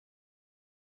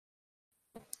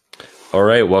All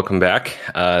right, welcome back.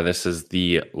 This is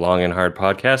the Long and Hard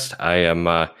podcast. I am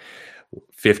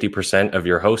 50% of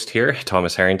your host here,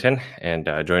 Thomas Harrington, and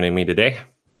joining me today.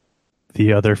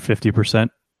 The other 50%,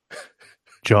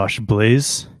 Josh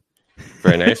Blaze.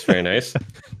 Very nice, very nice.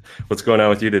 What's going on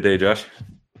with you today, Josh?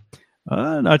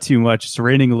 Not too much. It's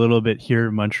raining a little bit here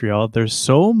in Montreal. There's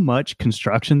so much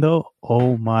construction, though.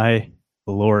 Oh my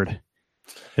Lord.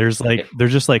 They're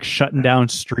just like shutting down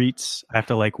streets. I have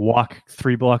to like walk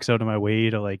 3 blocks out of my way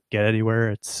to like get anywhere.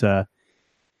 It's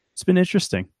been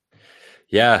interesting.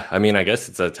 Yeah, I mean, I guess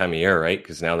it's that time of year, right?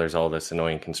 Because now there's all this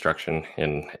annoying construction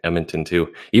in Edmonton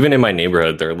too. Even in my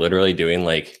neighborhood, they're literally doing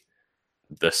like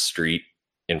the street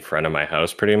in front of my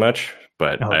house pretty much,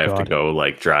 but I have to go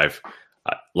like drive.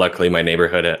 Luckily, my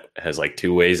neighborhood has like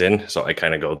 2 ways in, so I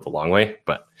kind of go the long way.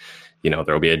 But,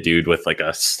 there'll be a dude with like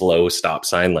a slow stop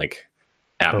sign like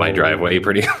at my driveway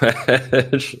pretty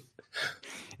much.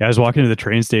 Yeah, I was walking to the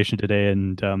train station today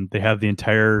and they have the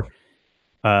entire...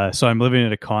 so I'm living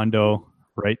in a condo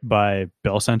right by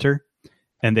Bell Center,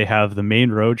 and they have the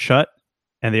main road shut,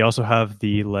 and they also have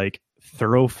the like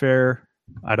thoroughfare.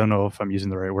 I don't know if I'm using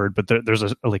the right word, but there's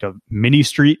a mini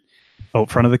street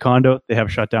out front of the condo they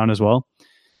have shut down as well.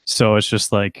 So it's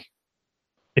just like,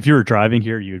 if you were driving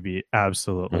here, you would be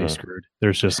absolutely screwed.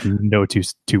 There's just no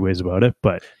two ways about it.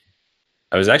 But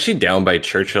I was actually down by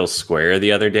Churchill Square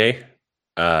the other day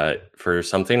for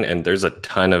something, and there's a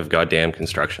ton of goddamn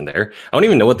construction there. I don't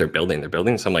even know what they're building. They're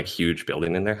building some like huge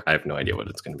building in there. I have no idea what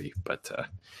it's going to be, but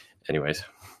anyways.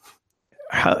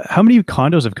 How many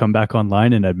condos have come back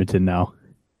online in Edmonton now?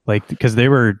 Like, because they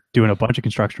were doing a bunch of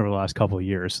construction over the last couple of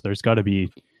years. There's got to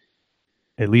be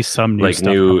at least some new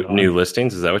stuff new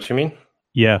listings. Is that what you mean?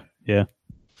 Yeah.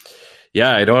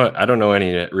 I don't know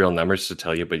any real numbers to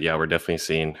tell you, but yeah, we're definitely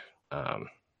seeing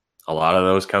a lot of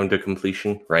those come to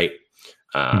completion, right?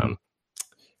 I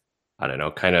don't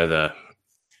know, kind of the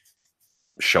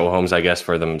show homes, I guess,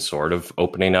 for them sort of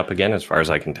opening up again, as far as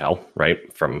I can tell, right?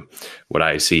 From what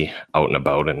I see out and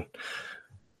about and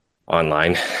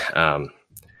online.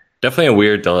 Definitely a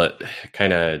weird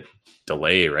kind of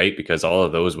delay, right? Because all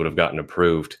of those would have gotten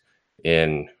approved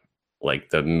in like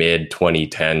the mid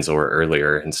 2010s or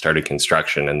earlier and started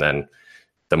construction, and then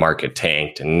the market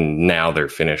tanked and now they're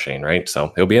finishing, right?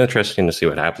 So it'll be interesting to see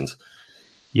what happens.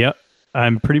 Yep.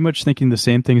 I'm pretty much thinking the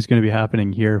same thing is going to be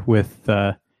happening here with,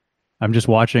 I'm just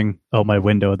watching out my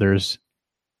window. There's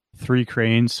 4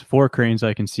 cranes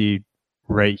I can see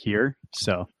right here.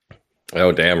 So.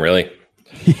 Oh, damn. Really?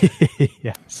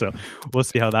 Yeah. So we'll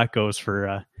see how that goes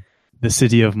for the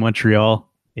city of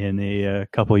Montreal in a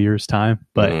couple of years time.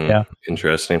 But yeah.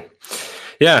 Interesting.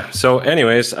 Yeah. So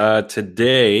anyways,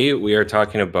 today we are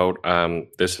talking about,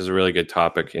 this is a really good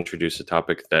topic, introduce a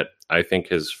topic that I think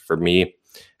has, for me,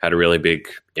 had a really big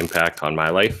impact on my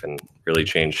life and really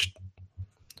changed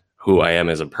who I am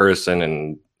as a person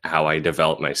and how I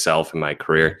develop myself in my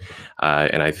career.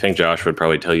 And I think Josh would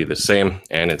probably tell you the same.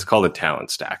 And it's called a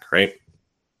talent stack, right?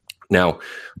 Now,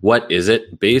 what is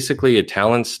it? Basically, a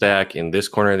talent stack in this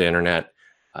corner of the internet,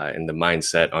 in the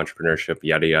mindset, entrepreneurship,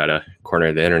 yada, yada corner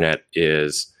of the internet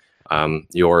is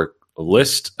your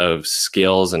list of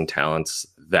skills and talents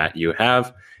that you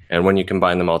have. And when you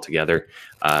combine them all together,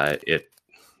 it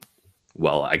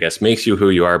I guess makes you who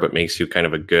you are, but makes you kind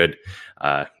of a good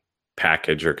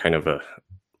package, or kind of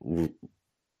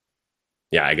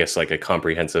I guess like a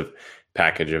comprehensive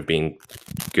package of being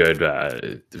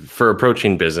good for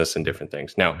approaching business and different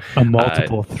things. Now, a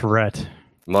multiple threat.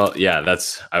 Well, yeah,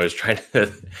 I was trying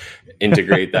to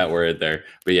integrate that word there,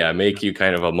 but yeah, make you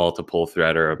kind of a multiple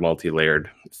threat or a multi-layered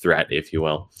threat, if you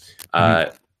will.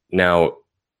 Now,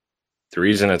 the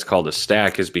reason it's called a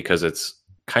stack is because it's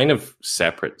kind of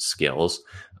separate skills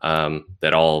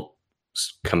that all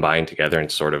combine together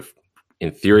and sort of,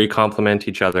 in theory, complement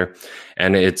each other.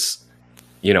 And it's,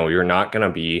 you're not going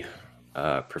to be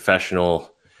a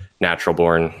professional,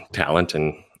 natural-born talent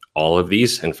in all of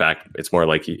these. In fact, it's more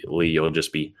likely you'll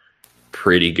just be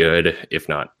pretty good, if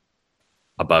not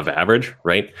above average,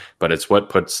 right? But it's what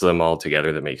puts them all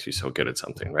together that makes you so good at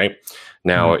something, right?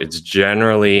 Now, it's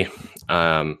generally...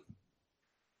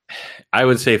 I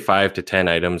would say 5 to 10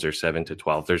 items or 7 to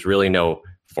 12. There's really no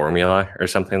formula or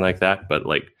something like that, but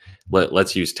like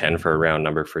let's use 10 for a round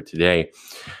number for today.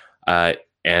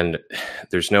 And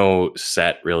there's no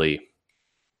set really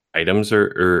items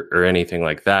or anything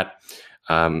like that.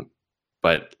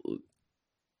 But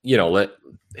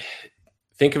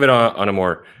think of it on a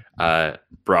more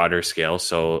broader scale.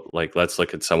 So like, let's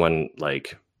look at someone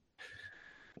like,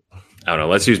 I don't know,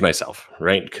 let's use myself,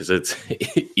 right? Because it's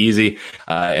easy.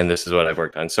 And this is what I've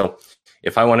worked on. So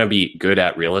if I want to be good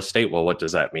at real estate, well, what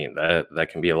does that mean? That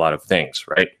can be a lot of things,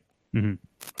 right? Mm-hmm.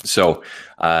 So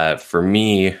for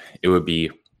me, it would be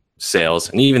sales,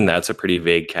 and even that's a pretty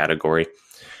vague category.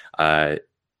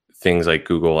 Things like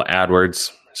Google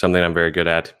AdWords, something I'm very good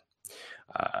at,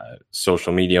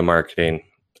 social media marketing,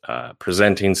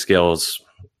 presenting skills,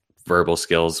 verbal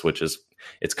skills, which is,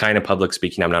 it's kind of public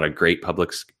speaking. I'm not a great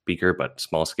public speaker, but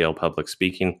small scale public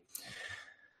speaking.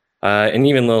 And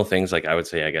even little things like, I would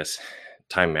say, I guess,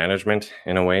 time management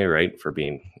in a way, right? For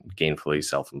being gainfully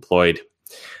self-employed.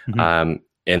 Mm-hmm.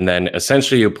 And then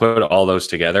essentially you put all those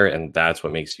together, and that's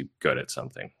what makes you good at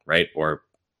something, right? Or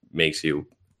makes you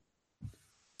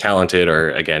talented,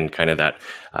 or again, kind of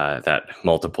that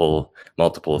multiple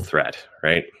threat,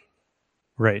 right?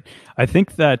 Right. I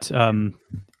think that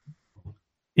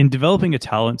in developing a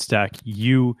talent stack,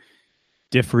 you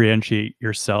differentiate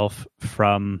yourself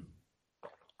from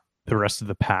the rest of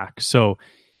the pack. So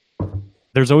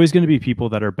there's always going to be people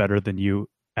that are better than you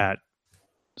at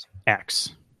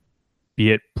X,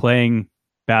 be it playing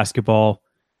basketball,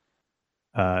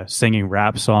 singing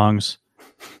rap songs,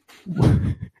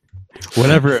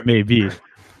 whatever it may be.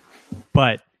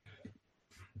 But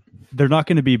they're not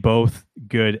going to be both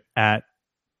good at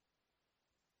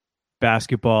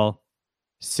basketball,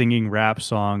 singing rap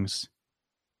songs,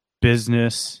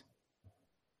 business,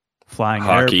 flying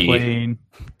Hockey, an airplane.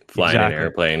 Flying Exactly. an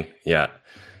airplane. Yeah.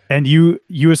 And you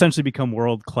essentially become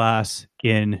world class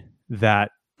in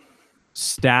that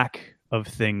stack of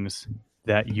things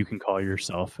that you can call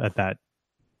yourself at that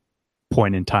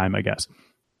point in time, I guess.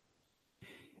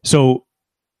 So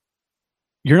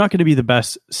you're not going to be the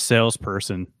best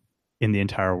salesperson in the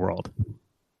entire world.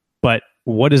 But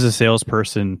what is a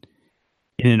salesperson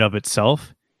in and of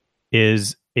itself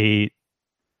is a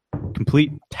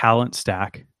complete talent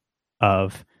stack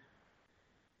of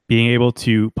being able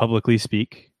to publicly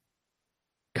speak,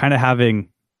 kind of having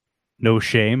no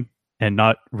shame and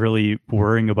not really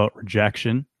worrying about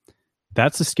rejection.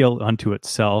 That's a skill unto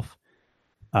itself.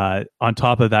 On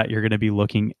top of that, you're going to be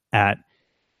looking at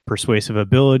persuasive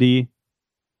ability,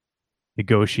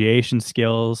 negotiation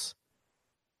skills,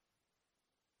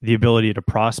 the ability to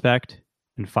prospect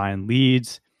and find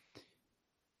leads.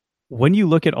 When you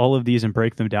look at all of these and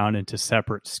break them down into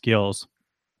separate skills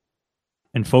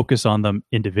and focus on them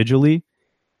individually,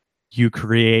 you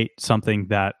create something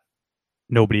that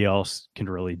nobody else can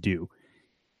really do.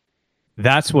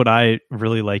 That's what I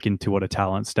really liken to what a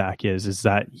talent stack is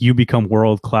that you become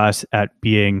world class at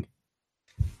being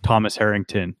Thomas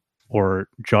Harrington or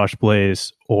Josh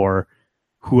Blaze or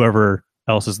whoever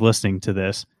else is listening to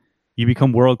this. You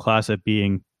become world class at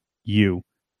being you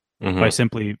by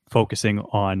simply focusing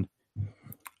on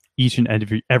each and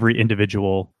every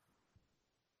individual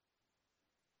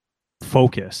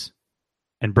focus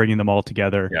and bringing them all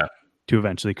together to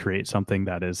eventually create something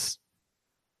that is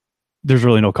there's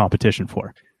really no competition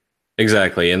for.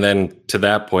 Exactly. And then to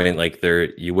that point, like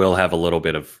you will have a little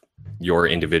bit of your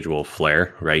individual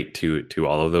flair, right, to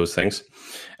all of those things.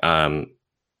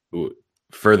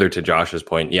 Further to Josh's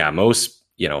point, most,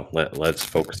 let's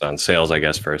focus on sales, I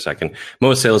guess, for a second.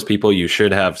 Most salespeople, you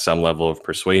should have some level of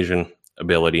persuasion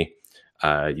ability.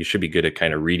 You should be good at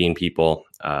kind of reading people,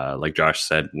 like Josh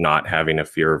said, not having a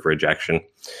fear of rejection,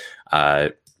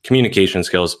 communication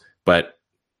skills. But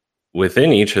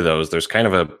within each of those, there's kind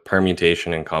of a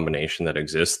permutation and combination that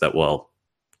exists that will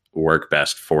work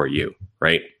best for you,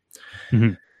 right?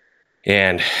 Mm-hmm.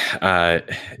 And,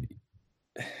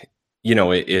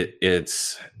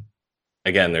 it's,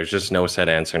 again, there's just no set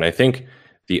answer. And I think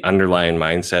the underlying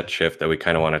mindset shift that we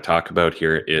kind of want to talk about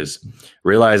here is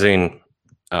realizing,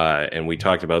 and we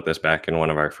talked about this back in one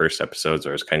of our first episodes,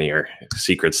 or it's kind of our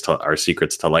secrets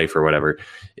to life or whatever,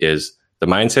 is the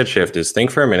mindset shift is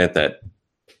think for a minute that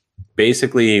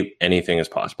basically anything is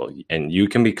possible and you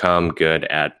can become good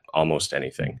at almost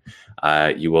anything.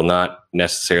 You will not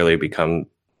necessarily become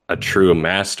a true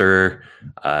master,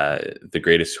 the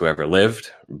greatest who ever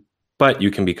lived, but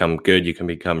you can become good, you can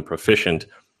become proficient,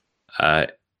 and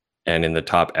in the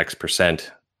top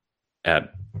X%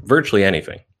 at virtually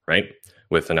anything, right?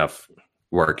 With enough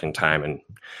work and time and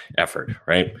effort,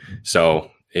 right?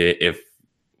 So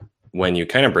when you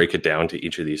kind of break it down to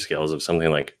each of these skills of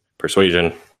something like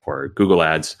persuasion or Google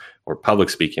Ads or public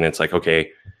speaking, it's like,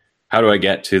 okay, how do I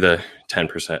get to the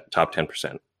top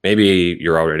 10%? Maybe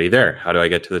you're already there. How do I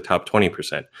get to the top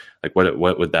 20%? Like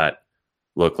what would that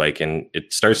look like? And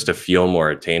it starts to feel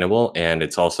more attainable. And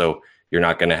it's also, you're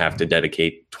not going to have to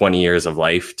dedicate 20 years of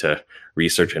life to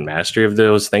research and mastery of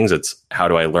those things. It's how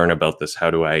do I learn about this?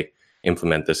 How do I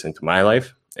implement this into my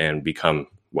life and become,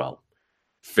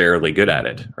 fairly good at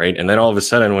it, right? And then all of a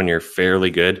sudden, when you're fairly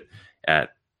good at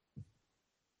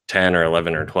 10 or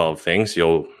 11 or 12 things,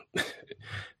 you'll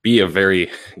be a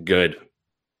very good,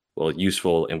 well,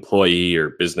 useful employee or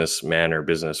businessman or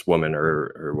businesswoman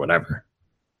or whatever.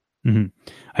 Mm-hmm.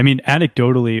 I mean,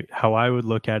 anecdotally, how I would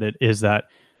look at it is that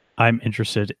I'm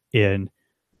interested in,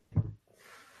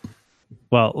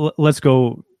 well, let's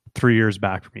go 3 years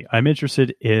back for me. I'm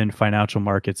interested in financial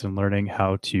markets and learning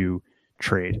how to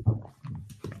trade.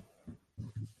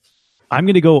 I'm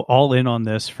going to go all in on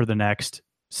this for the next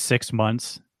 6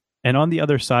 months. And on the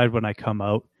other side, when I come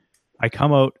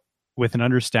out with an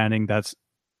understanding that's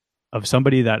of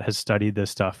somebody that has studied this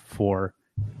stuff for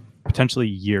potentially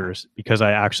years, because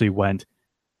I actually went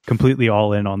completely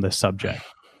all in on this subject.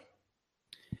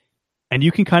 And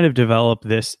you can kind of develop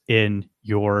this in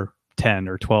your 10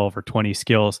 or 12 or 20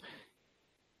 skills,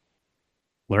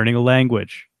 learning a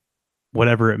language,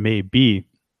 whatever it may be,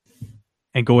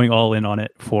 and going all in on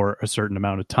it for a certain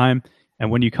amount of time.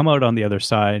 And when you come out on the other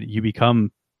side, you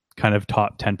become kind of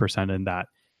top 10% in that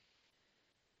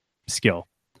skill.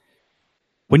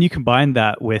 When you combine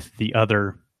that with the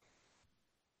other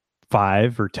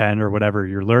 5 or 10 or whatever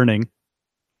you're learning,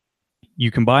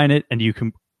 you combine it and you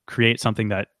can create something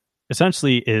that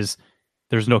essentially is,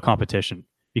 there's no competition,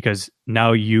 because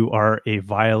now you are a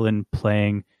violin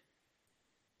playing,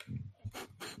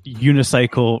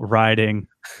 unicycle riding,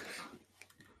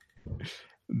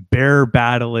 bear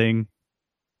battling,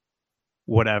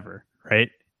 whatever, right?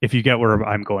 If you get where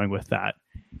I'm going with that,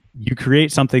 you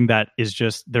create something that is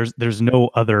just, there's no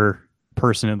other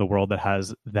person in the world that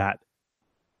has that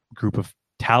group of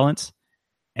talents,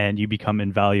 and you become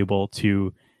invaluable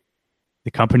to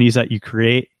the companies that you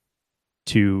create,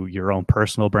 to your own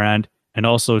personal brand, and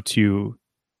also to,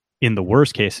 in the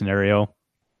worst case scenario,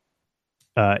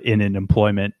 in an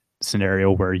employment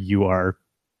scenario where you are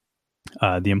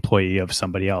the employee of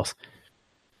somebody else.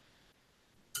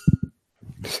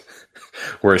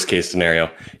 Worst case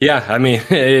scenario. Yeah. I mean,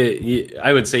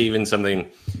 I would say even something,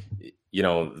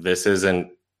 this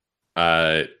isn't,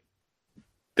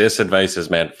 this advice is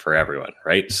meant for everyone,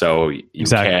 right? So you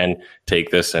exactly. can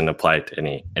take this and apply it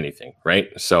to anything, right?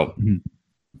 So,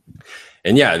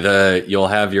 and yeah, you'll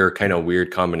have your kind of weird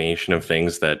combination of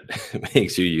things that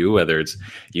makes you, whether it's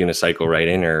unicycle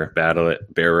riding or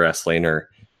bear wrestling or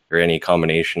any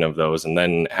combination of those. And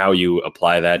then how you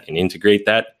apply that and integrate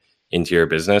that into your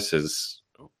business is,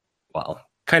 well,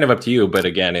 kind of up to you, but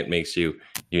again, it makes you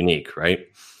unique, right?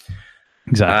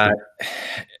 Exactly.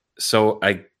 So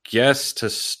I guess to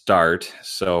start,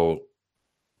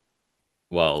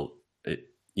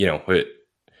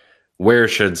 where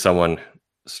should someone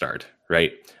start,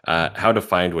 right? How to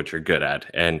find what you're good at.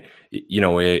 And,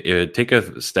 take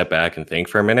a step back and think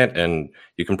for a minute, and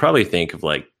you can probably think of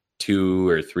like 2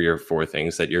 or 3 or 4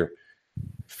 things that you're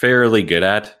fairly good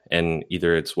at. And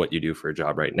either it's what you do for a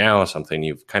job right now, something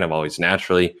you've kind of always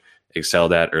naturally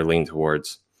excelled at or leaned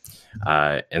towards.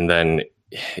 And then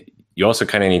you also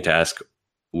kind of need to ask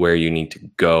where you need to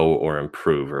go or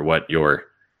improve, or what you're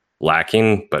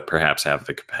lacking, but perhaps have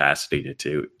the capacity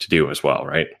to do as well,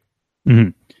 right? Mm-hmm.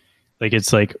 Like,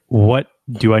 it's like, what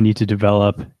do I need to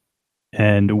develop,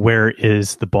 and where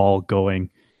is the ball going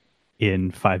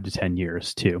in 5 to 10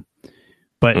 years too?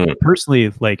 But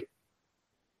personally, like,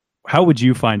 how would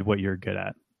you find what you're good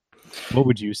at? What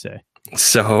would you say?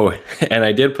 So, and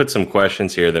I did put some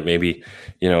questions here that maybe,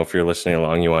 if you're listening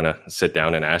along, you want to sit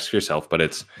down and ask yourself, but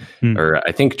it's, or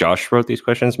I think Josh wrote these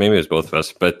questions, maybe it was both of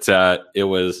us, but it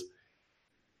was,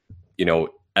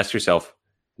 ask yourself,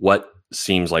 what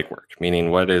seems like work? Meaning,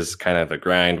 what is kind of the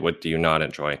grind? What do you not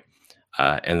enjoy?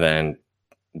 And then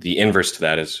the inverse to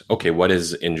that is, okay, what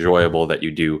is enjoyable that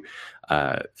you do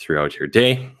throughout your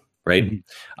day, right?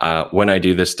 When I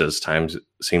do this, does time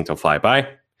seem to fly by?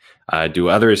 Do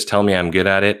others tell me I'm good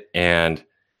at it? And,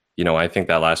 I think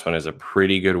that last one is a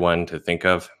pretty good one to think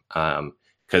of,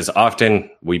 because often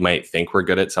we might think we're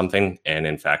good at something, and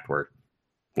in fact, we're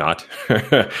not,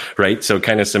 right? So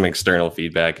kind of some external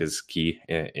feedback is key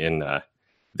in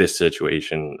this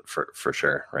situation for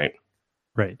sure, right?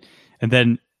 Right. And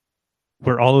then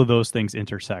where all of those things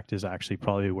intersect is actually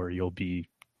probably where you'll be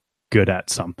good at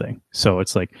something. So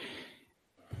it's like,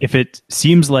 if it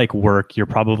seems like work, you're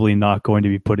probably not going to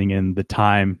be putting in the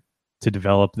time to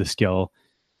develop the skill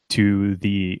to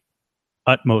the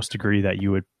utmost degree that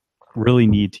you would really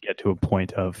need to get to a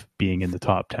point of being in the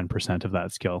top 10% of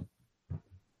that skill.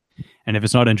 And if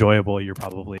it's not enjoyable, you're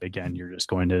probably, again, you're just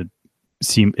going to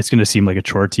it's going to seem like a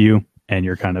chore to you, and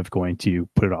you're kind of going to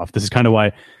put it off. This is kind of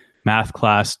why math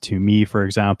class, to me, for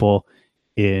example,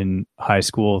 in high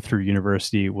school through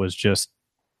university, was just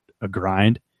a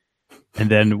grind. And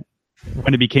then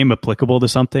when it became applicable to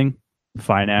something,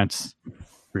 finance,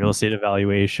 real estate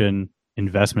evaluation,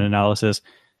 investment analysis,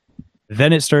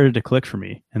 then it started to click for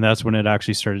me. And that's when it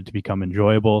actually started to become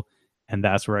enjoyable. And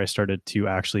that's where I started to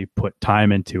actually put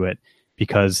time into it,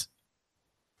 because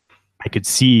I could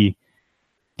see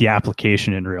the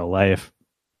application in real life,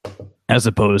 as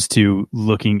opposed to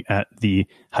looking at the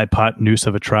hypotenuse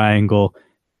of a triangle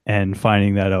and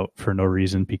finding that out for no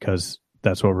reason, because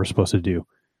that's what we're supposed to do.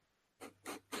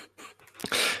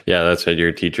 Yeah, that's what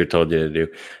your teacher told you to do.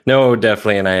 No,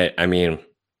 definitely. And I mean,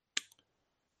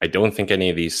 I don't think any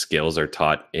of these skills are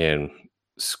taught in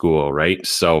school, right?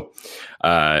 So,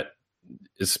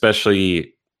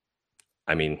 especially,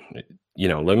 I mean,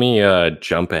 let me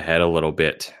jump ahead a little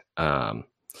bit.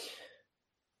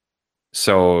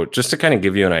 So just to kind of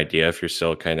give you an idea, if you're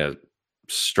still kind of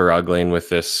struggling with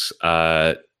this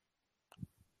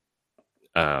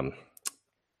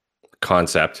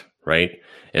concept, right,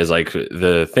 is like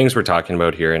the things we're talking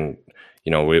about here, and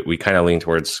we kind of lean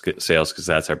towards sales because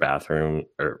that's our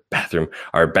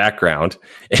our background.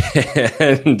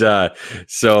 And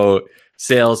so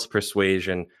sales,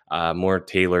 persuasion, more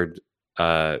tailored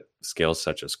skills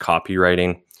such as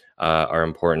copywriting are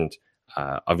important.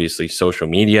 Obviously social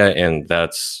media, and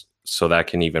that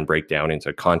can even break down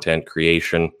into content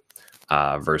creation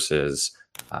versus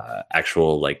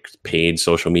actual like paid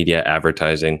social media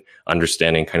advertising,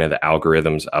 understanding kind of the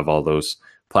algorithms of all those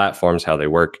platforms, how they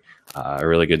work. A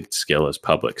really good skill is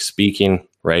public speaking,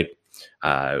 right?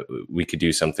 We could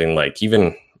do something like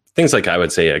even things like, I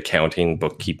would say, accounting,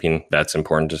 bookkeeping. That's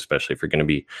important, especially if you're going to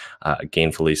be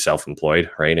gainfully self-employed,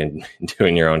 right? And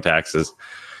doing your own taxes.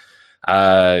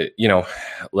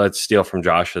 Let's steal from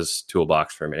Josh's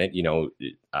toolbox for a minute.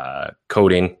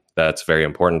 Coding, that's very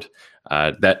important.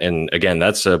 And again,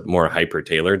 that's a more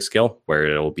hyper-tailored skill where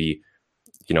it'll be,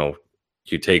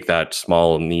 you take that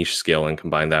small niche skill and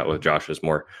combine that with Josh's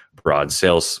more broad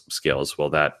sales skills. Well,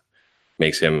 that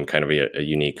makes him kind of a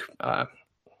unique,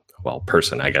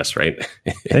 person, I guess, right?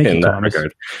 Thank in you, that Thomas.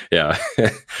 regard. Yeah,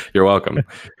 you're welcome.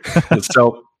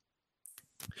 So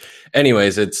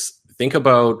anyways, think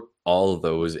about all of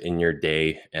those in your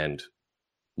day and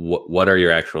what are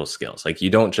your actual skills. Like, you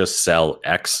don't just sell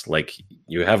X, like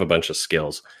you have a bunch of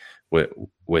skills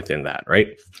within that, right?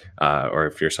 Or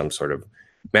if you're some sort of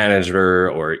manager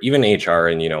or even HR,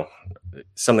 and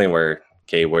something where,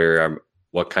 okay,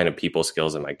 what kind of people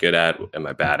skills am I good at? Am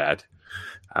I bad at?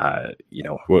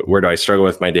 Where do I struggle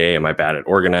with my day? Am I bad at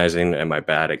organizing? Am I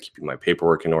bad at keeping my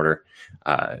paperwork in order?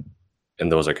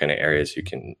 And those are kind of areas you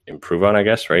can improve on, I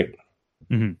guess, right?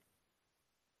 Mm-hmm.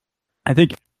 I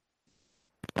think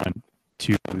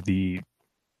to the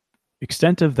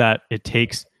extent of that, it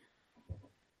takes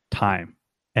time,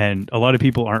 and a lot of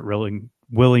people aren't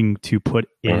willing to put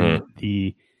in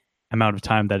the amount of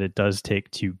time that it does take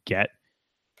to get,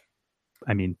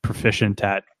 proficient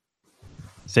at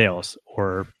sales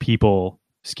or people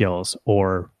skills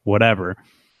or whatever.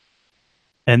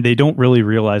 And they don't really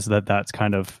realize that that's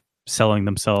kind of selling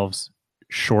themselves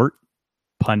short,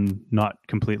 pun not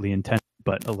completely intended,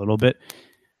 but a little bit,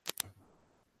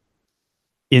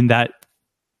 in that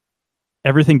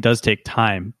everything does take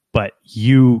time, but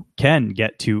you can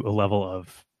get to a level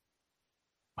of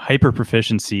hyper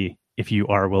proficiency if you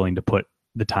are willing to put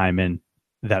the time in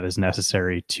that is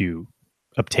necessary to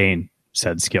obtain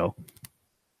said skill.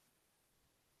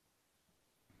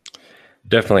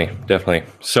 Definitely.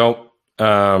 So,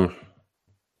 I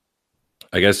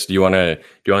guess do you want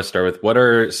to start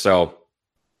with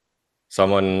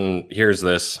someone hears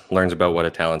this, learns about what a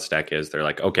talent stack is. They're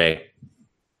like, okay,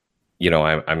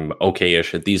 I'm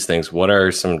okay-ish at these things. What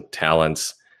are some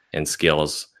talents and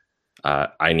skills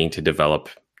I need to develop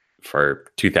for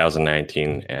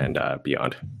 2019 and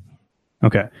beyond?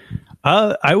 Okay.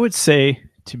 I would say,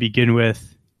 to begin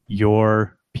with,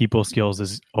 your people skills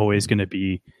is always going to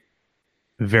be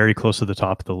very close to the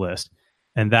top of the list.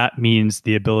 And that means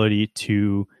the ability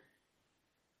to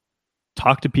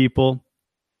talk to people,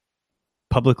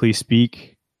 publicly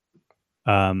speak,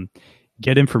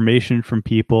 get information from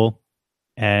people,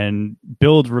 and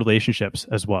build relationships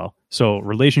as well. So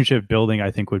relationship building,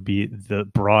 I think, would be the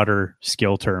broader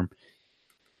skill term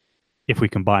if we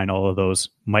combine all of those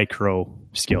micro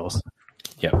skills.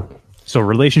 Yeah. So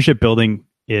relationship building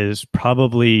is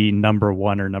probably number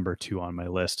 1 or number 2 on my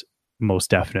list, most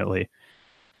definitely.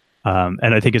 And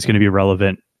I think it's going to be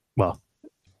relevant. Well,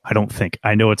 I don't think.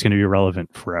 I know it's going to be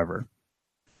relevant forever.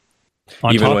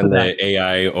 Even when the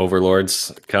AI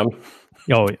overlords come?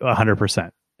 Oh,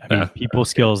 100%. People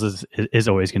skills is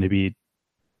always going to be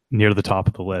near the top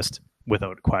of the list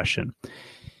without question.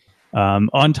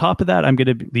 On top of that, I'm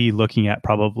going to be looking at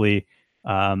probably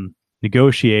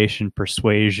negotiation,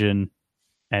 persuasion,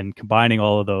 and combining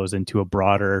all of those into a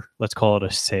broader, let's call it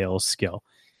a sales skill,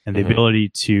 and the ability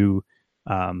to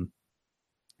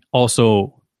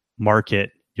also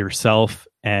market yourself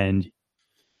and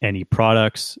any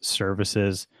products,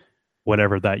 services,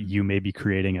 whatever that you may be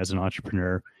creating as an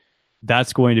entrepreneur.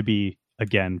 That's going to be,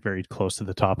 again, very close to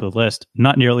the top of the list.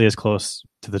 Not nearly as close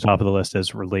to the top of the list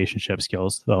as relationship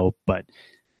skills, though, but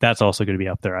that's also going to be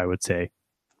up there, I would say,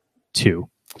 too.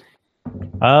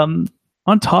 On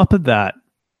top of that,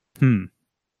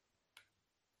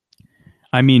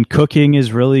 I mean, cooking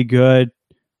is really good.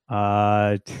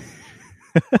 That's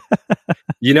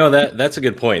a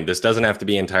good point. This doesn't have to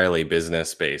be entirely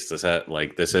business based. This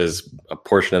is a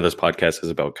portion of this podcast is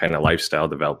about kind of lifestyle,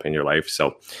 developing your life.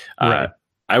 So Right.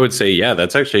 I would say, yeah,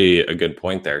 that's actually a good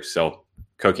point there. So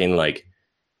cooking, like,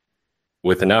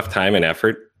 with enough time and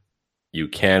effort, you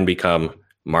can become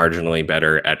marginally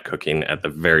better at cooking at the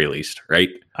very least, right?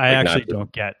 I actually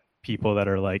don't get people that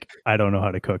are like, I don't know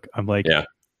how to cook. I'm like, yeah,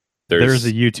 there's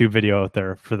a YouTube video out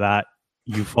there for that.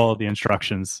 You follow the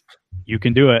instructions. You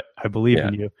can do it. I believe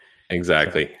in you.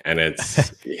 Exactly. So. And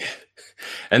it's,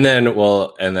 and then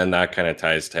that kind of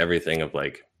ties to everything of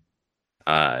like,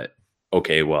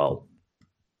 okay, well,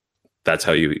 that's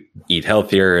how you eat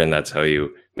healthier, and that's how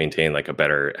you maintain like a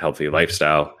better healthy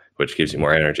lifestyle, which gives you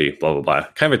more energy, blah, blah, blah.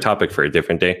 Kind of a topic for a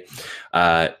different day.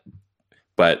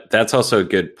 But that's also a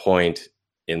good point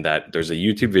in that there's a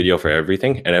YouTube video for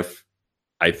everything. And if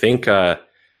I think,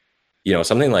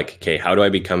 something like, okay, how do I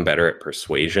become better at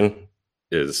persuasion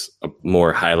is a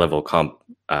more high level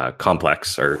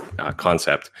complex or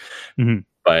concept.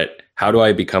 But how do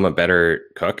I become a better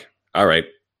cook? All right,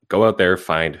 go out there,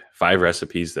 find 5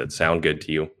 recipes that sound good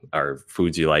to you or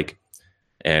foods you like,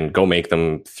 and go make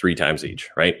them 3 times each,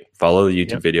 right? Follow the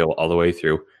YouTube video all the way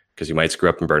through, because you might screw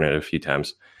up and burn it a few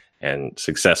times, and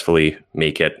successfully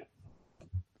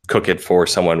cook it for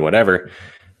someone, whatever.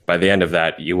 By the end of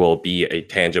that, you will be a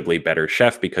tangibly better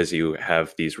chef because you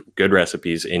have these good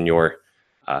recipes in your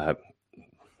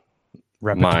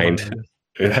mind.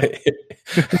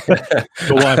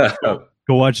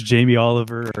 Go watch Jamie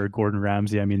Oliver or Gordon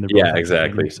Ramsay. I mean,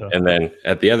 exactly. So. And then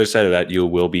at the other side of that, you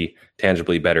will be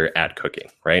tangibly better at cooking,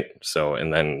 right? So,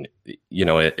 and then,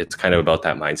 it's kind of about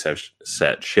that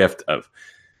mindset shift of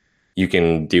you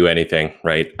can do anything,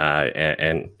 right?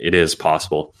 And it is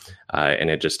possible. And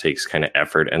it just takes kind of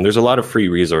effort. And there's a lot of free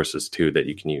resources too that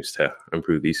you can use to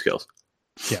improve these skills.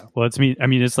 Yeah. Well,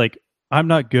 it's like, I'm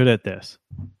not good at this.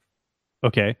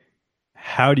 Okay.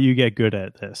 How do you get good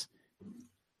at this?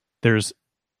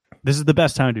 This is the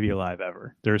best time to be alive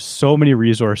ever. There's so many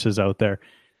resources out there.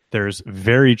 There's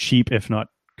very cheap, if not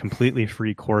completely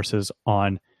free, courses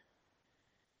on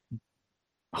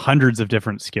hundreds of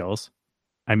different skills.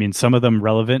 I mean, some of them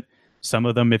relevant. Some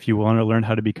of them, if you want to learn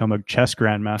how to become a chess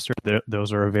grandmaster,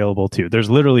 those are available too.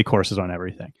 There's literally courses on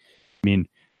everything. I mean,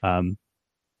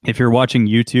 if you're watching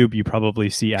YouTube, you probably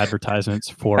see advertisements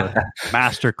for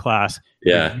masterclass.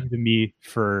 Yeah. Udemy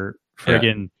for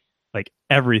friggin' like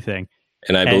everything.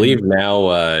 And I believe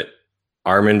now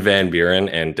Armin van Buuren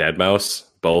and Deadmau5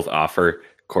 both offer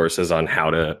courses on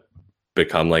how to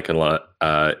become like an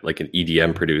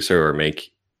EDM producer or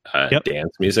make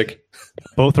dance music.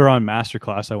 Both are on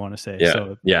masterclass, I want to say. Yeah,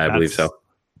 so I believe so.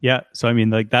 Yeah, so I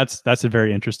mean, like that's a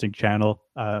very interesting channel.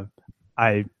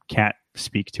 I can't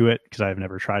speak to it because I've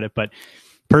never tried it, but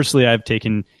personally, I've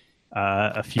taken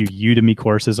a few Udemy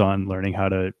courses on learning how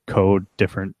to code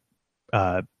different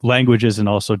languages and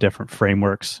also different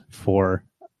frameworks for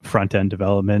front-end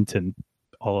development and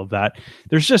all of that.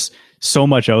 There's just so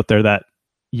much out there that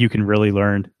you can really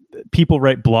learn. People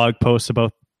write blog posts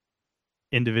about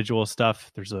individual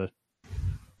stuff. There's a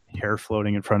hair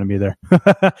floating in front of me there.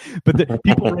 But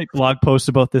people write blog posts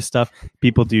about this stuff.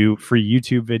 People do free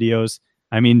YouTube videos.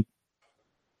 I mean,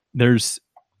 there's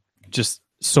just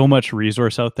so much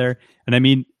resource out there. And I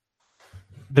mean,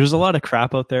 there's a lot of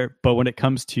crap out there, but when it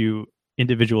comes to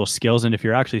individual skills, and if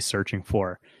you're actually searching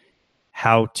for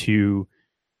how to,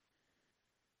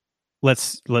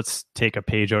 let's take a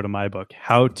page out of my book,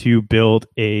 how to build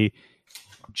a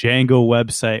Django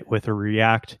website with a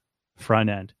React front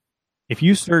end. If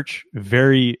you search that's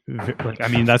going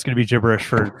to be gibberish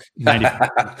for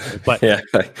 90%. But yeah,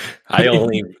 I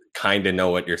only kind of know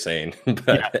what you're saying.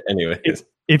 But anyways,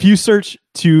 if you search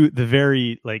to the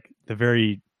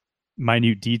very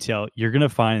minute detail, you're going to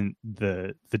find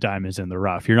the diamonds in the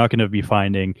rough. You're not going to be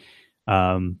finding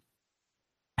how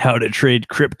to trade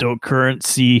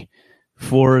cryptocurrency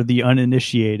for the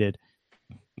uninitiated.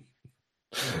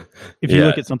 If you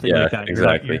look at something like that,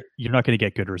 exactly, you're not going to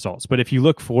get good results. But if you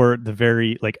look for the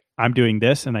very, like, I'm doing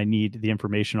this and I need the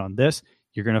information on this,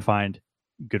 you're going to find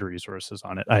good resources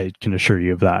on it. I can assure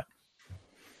you of that.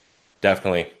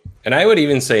 Definitely. And I would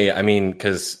even say, I mean,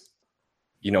 because,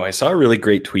 I saw a really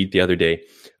great tweet the other day,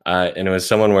 and it was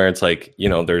someone where it's like,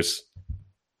 there's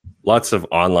lots of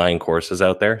online courses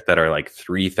out there that are like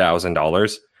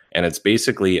 $3,000. And it's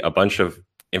basically a bunch of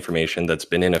information that's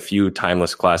been in a few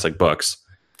timeless classic books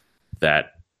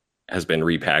that has been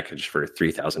repackaged for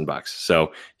 $3,000.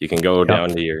 So you can go down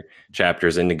to your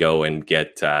Chapters Indigo and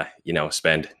get,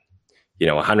 spend,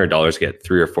 $100, get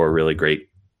 3 or 4 really great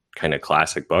kind of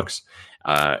classic books.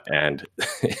 And,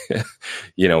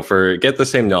 get the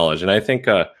same knowledge. And I think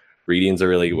reading's a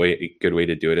really good way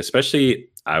to do it, especially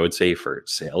I would say for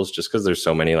sales, just because there's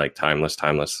so many like timeless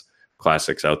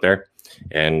classics out there.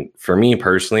 And for me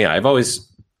personally, I've always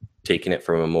taken it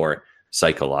from a more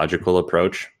psychological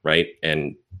approach, right?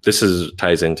 And this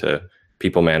ties into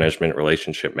people management,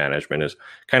 relationship management, is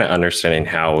kind of understanding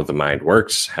how the mind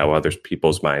works, how other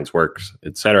people's minds works,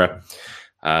 etc.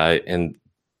 And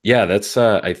yeah, that's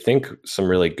I think some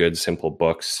really good simple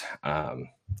books. I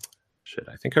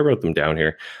think I wrote them down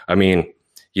here. I mean,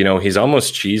 he's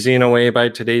almost cheesy in a way by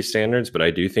today's standards, but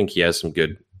I do think he has some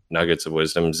good nuggets of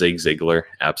wisdom. Zig Ziglar,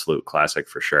 absolute classic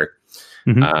for sure.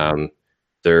 Mm-hmm.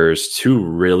 There's 2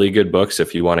 really good books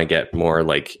if you want to get more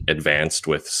like advanced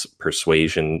with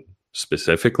persuasion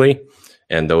specifically.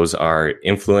 And those are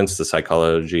Influence, The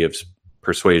Psychology of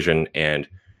Persuasion, and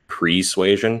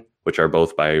Persuasion, which are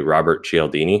both by Robert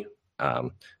Cialdini,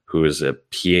 who is a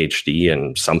PhD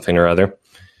in something or other.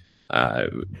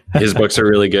 His books are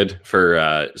really good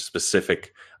for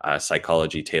specific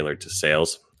psychology tailored to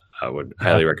sales. I would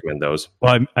highly recommend those.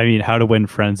 Well, I mean, How to Win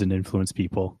Friends and Influence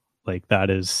People. Like that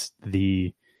is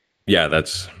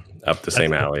that's up the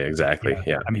same alley. Exactly.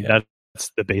 Yeah. I mean,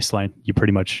 that's the baseline. You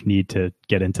pretty much need to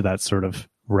get into that sort of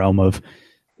realm of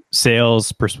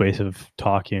sales, persuasive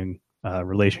talking,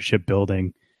 relationship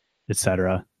building,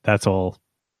 etc. That's all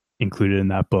included in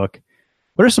that book.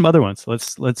 What are some other ones?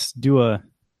 Let's do a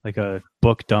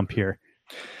book dump here.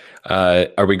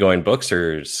 Are we going books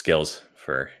or skills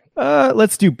for?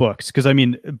 Let's do books, because I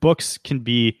mean, books can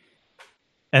be,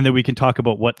 and then we can talk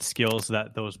about what skills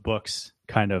that those books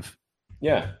kind of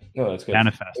that's good.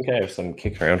 Manifest. I think I have some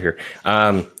kicking around here.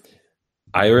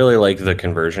 I really like The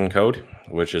Conversion Code,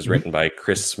 which is written by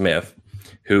Chris Smith,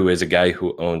 who is a guy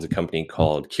who owns a company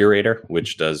called Curator,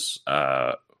 which does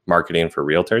marketing for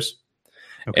realtors.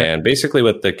 Okay. And basically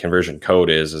what the Conversion Code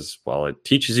is it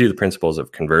teaches you the principles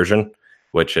of conversion,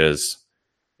 which is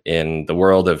in the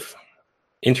world of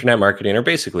internet marketing, or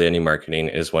basically any marketing,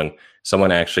 is when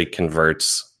someone actually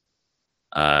converts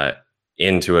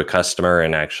into a customer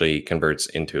and actually converts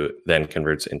into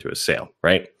a sale,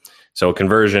 right? So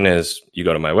conversion is, you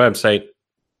go to my website,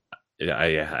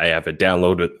 I have a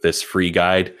download this free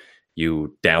guide,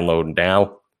 you download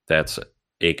now, that's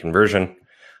a conversion.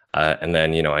 And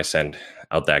then, I send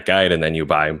out that guide, and then you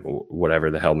buy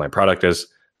whatever the hell my product is.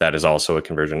 That is also a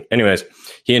conversion. Anyways,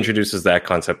 he introduces that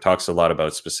concept, talks a lot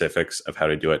about specifics of how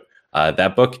to do it.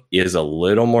 That book is a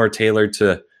little more tailored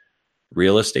to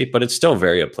real estate, but it's still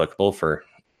very applicable for,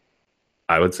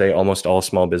 I would say, almost all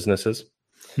small businesses.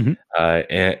 Mm-hmm.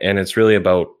 And it's really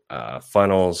about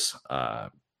funnels,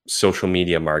 social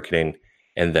media marketing,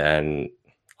 and then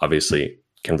obviously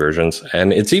conversions.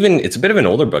 And it's a bit of an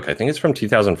older book. I think it's from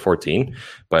 2014,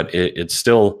 but it's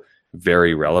still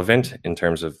very relevant in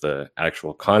terms of the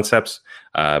actual concepts.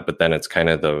 But then it's kind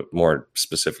of the more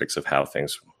specifics of how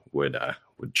things would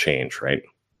change, right?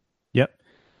 Yep.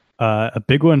 A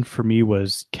big one for me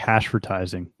was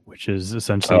Cashvertising, which is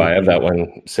essentially... I have that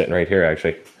one sitting right here,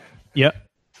 actually. Yep.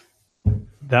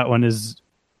 That one is,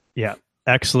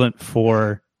 excellent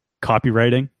for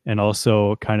copywriting, and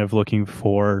also kind of looking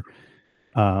for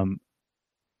the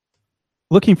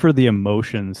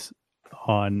emotions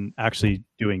on actually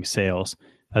doing sales,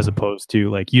 as opposed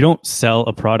to, like, you don't sell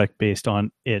a product based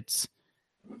on its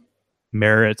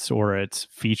merits or its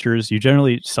features. You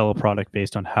generally sell a product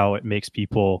based on how it makes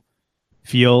people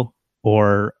feel,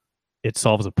 or it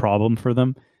solves a problem for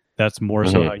them. That's more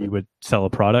so how you would sell a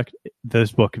product.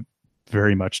 This book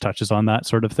very much touches on that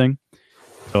sort of thing.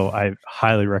 So I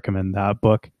highly recommend that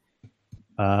book.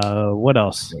 What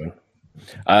else?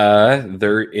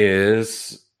 There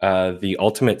is The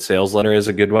Ultimate Sales Letter is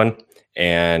a good one.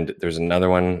 And there's another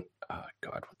one.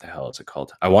 God, what the hell is it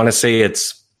called? I want to say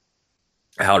it's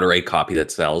How to Write Copy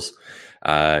That Sells.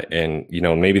 And,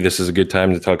 maybe this is a good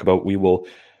time to talk about, we will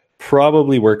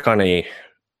probably work on a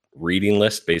reading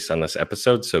list based on this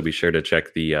episode. So be sure to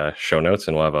check the show notes,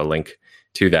 and we'll have a link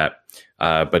to that.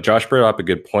 But Josh brought up a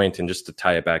good point, and just to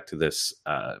tie it back to this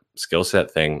skill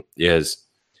set thing is,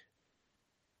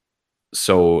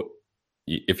 so,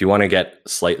 if you want to get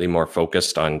slightly more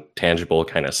focused on tangible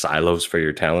kind of silos for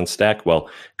your talent stack, well,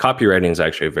 copywriting is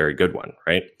actually a very good one,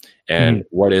 right? And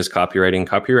what is copywriting?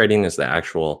 Copywriting is the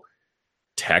actual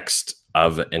text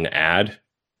of an ad,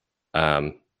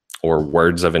 or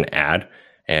words of an ad.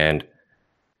 And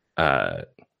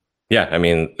yeah, I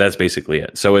mean, that's basically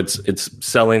it. So it's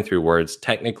selling through words.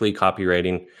 Technically,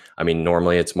 copywriting, I mean,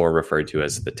 normally it's more referred to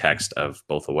as the text of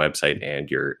both a website and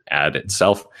your ad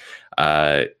itself.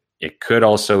 It could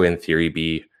also, in theory,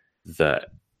 be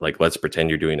let's pretend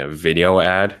you're doing a video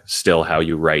ad. Still, how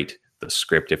you write the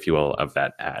script, if you will, of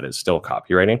that ad is still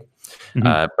copywriting.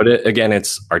 But again,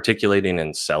 it's articulating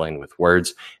and selling with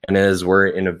words. And as we're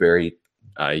in a very,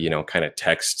 kind of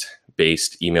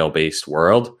text-based, email-based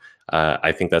world,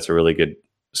 I think that's a really good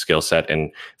skill set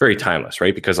and very timeless,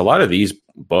 right? Because a lot of these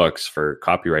books for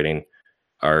copywriting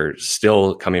are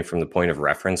still coming from the point of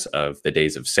reference of the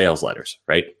days of sales letters,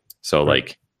 right? So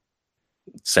like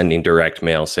sending direct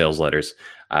mail sales letters,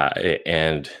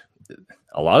 and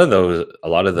a lot of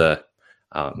the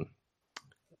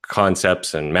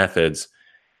concepts and methods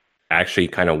actually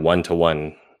kind of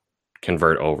one-to-one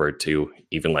convert over to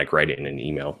even like writing an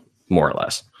email, more or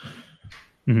less.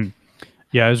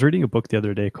 Yeah, I was reading a book the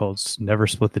other day called Never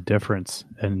Split the Difference,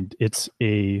 and it's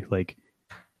a like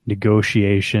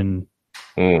negotiation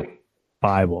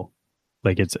Bible.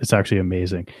 Like it's actually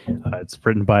amazing. It's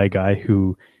written by a guy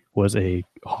who was a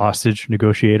hostage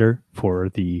negotiator for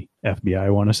the FBI, I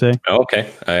want to say. Oh, okay.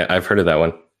 I've heard of that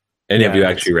one. And have you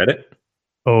actually read it?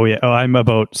 Oh, yeah. Oh, I'm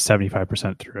about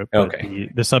 75% through it. Okay.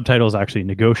 The subtitle is actually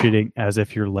Negotiating as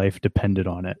if your life depended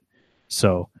on it.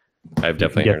 So I've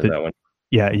definitely heard of that one.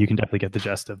 Yeah, you can definitely get the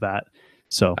gist of that.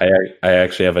 So I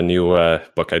actually have a new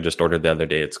book I just ordered the other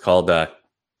day. It's called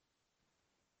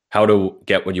How to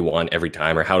Get What You Want Every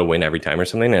Time, or How to Win Every Time, or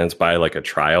something. And it's by like a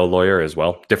trial lawyer as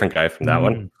well. Different guy from that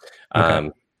one,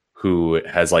 who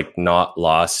has like not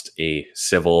lost a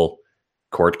civil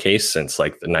court case since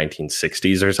like the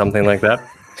 1960s or something like that.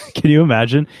 Can you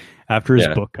imagine after his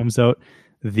book comes out,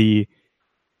 the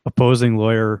opposing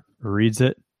lawyer reads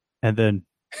it and then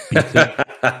beats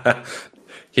it?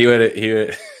 He would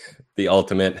the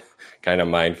ultimate kind of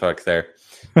mind fuck there.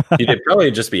 He'd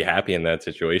probably just be happy in that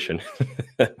situation.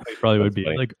 He probably would be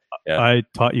funny. Like, I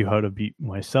taught you how to beat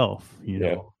myself. You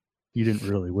didn't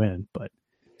really win, but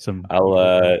we'll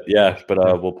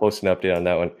post an update on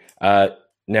that one.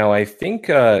 Now, I think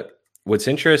what's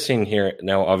interesting here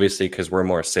now, obviously, because we're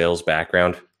more sales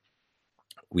background,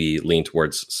 we lean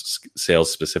towards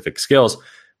sales specific skills,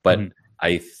 but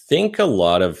I think a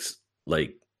lot of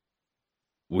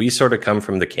we sort of come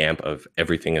from the camp of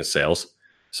everything is sales.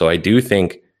 So I do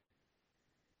think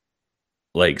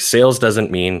sales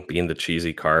doesn't mean being the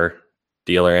cheesy car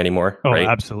dealer anymore, right?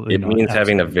 Absolutely. It means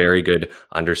having a very good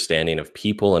understanding of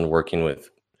people and working with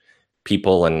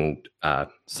people and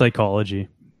psychology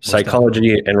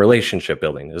and relationship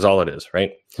building is all it is,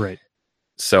 right? Right.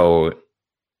 So,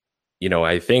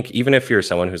 I think even if you're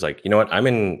someone who's like, you know what, I'm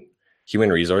in human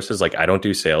resources, I don't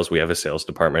do sales, we have a sales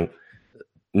department.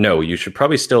 No, you should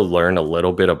probably still learn a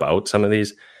little bit about some of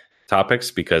these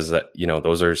topics, because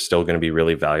those are still going to be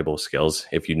really valuable skills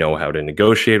if you know how to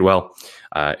negotiate well,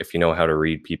 if you know how to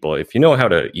read people, if you know how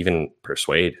to even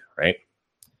persuade, right?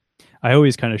 I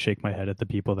always kind of shake my head at the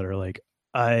people that are like,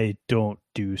 I don't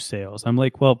do sales. I'm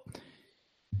like, well,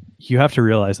 you have to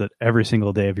realize that every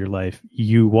single day of your life,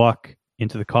 you walk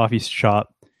into the coffee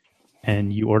shop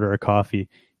and you order a coffee,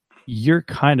 you're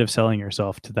kind of selling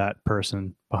yourself to that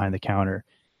person behind the counter.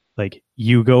 Like,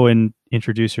 you go and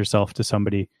introduce yourself to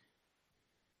somebody,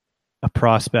 a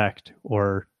prospect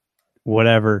or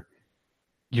whatever,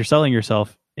 you're selling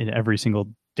yourself in every single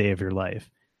day of your life.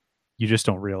 You just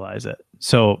don't realize it.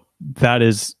 So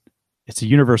it's a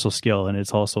universal skill. And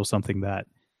it's also something that,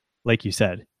 like you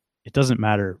said, it doesn't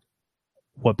matter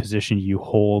what position you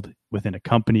hold within a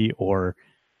company or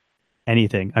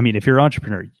anything. I mean, if you're an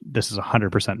entrepreneur, this is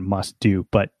 100% must do.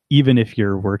 But even if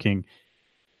you're working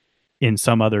in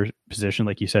some other position,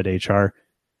 like you said, HR,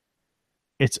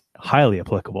 it's highly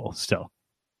applicable still.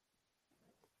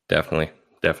 Definitely.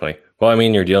 Well, I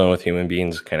mean, you're dealing with human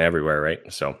beings kind of everywhere, right?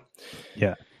 So,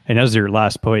 yeah. And as your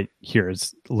last point here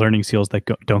is learning skills that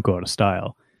don't go out of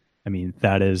style. I mean,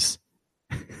 that is,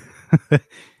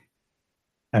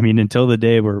 until the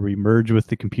day where we merge with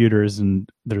the computers and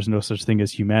there's no such thing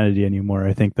as humanity anymore,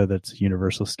 I think that that's a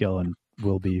universal skill and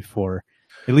will be for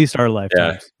at least our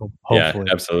lifetimes. Yeah, hopefully.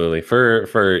 Yeah, absolutely. For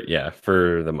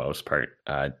the most part,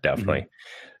 definitely.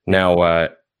 Now,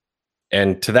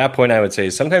 and to that point, I would say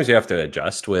sometimes you have to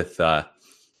adjust with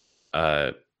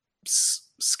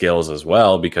skills as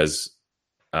well, because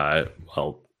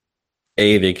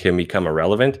they can become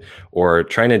irrelevant, or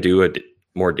trying to do a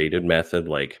more dated method,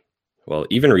 like, well,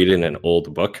 even reading an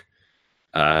old book,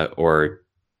 or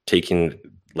taking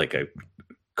like a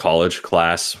college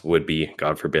class would be,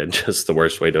 God forbid, just the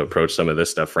worst way to approach some of this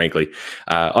stuff, frankly.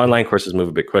 Online courses move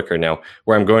a bit quicker. Now,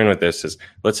 where I'm going with this is,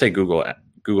 let's say Google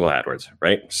AdWords,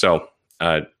 right? So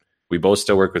we both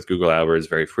still work with Google AdWords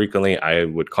very frequently. I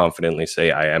would confidently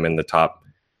say I am in the top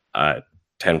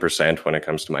 10% when it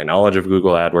comes to my knowledge of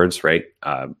Google AdWords, right?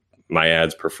 My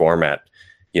ads perform at,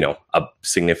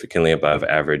 significantly above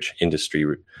average industry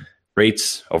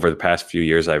rates. Over the past few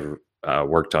years, I've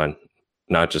worked on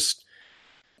not just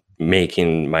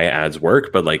making my ads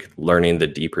work, but like learning the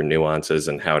deeper nuances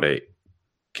and how to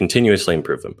continuously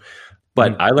improve them.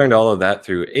 But I learned all of that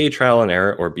through A, trial and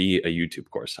error, or B, a YouTube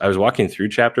course. I was walking through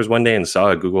chapters one day and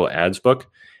saw a Google Ads book,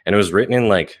 and it was written in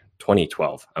like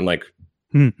 2012. I'm like,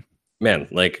 man,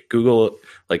 like Google,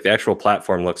 like the actual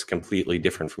platform looks completely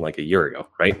different from like a year ago,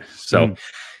 right? So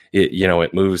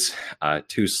it moves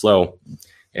too slow.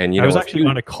 And I was actually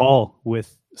on a call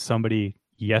with somebody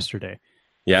yesterday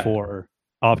for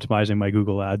optimizing my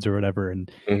Google Ads or whatever,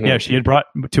 and she had brought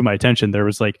to my attention there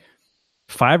was like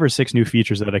 5 or 6 new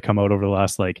features that had come out over the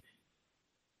last like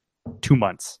 2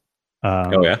 months.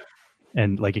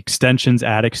 And like extensions,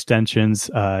 ad extensions.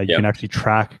 You can actually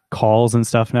track calls and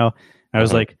stuff now. And I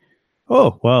was like,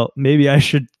 oh, well, maybe I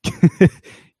should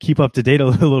keep up to date a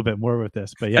little bit more with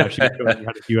this. But yeah, she showed me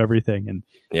how to do everything. And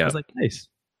I was like, nice.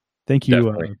 Thank you.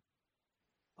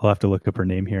 I'll have to look up her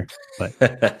name here. But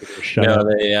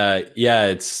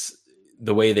it's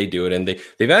the way they do it. And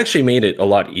they've actually made it a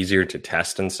lot easier to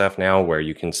test and stuff now, where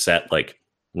you can set like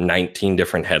 19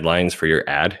 different headlines for your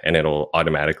ad, and it'll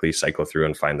automatically cycle through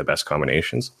and find the best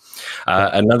combinations.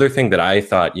 Another thing that I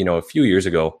thought, a few years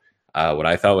ago, what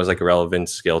I thought was like a relevant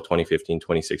skill, 2015,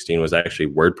 2016, was actually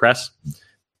WordPress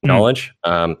knowledge,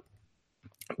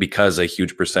 because a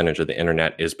huge percentage of the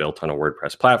internet is built on a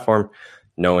WordPress platform.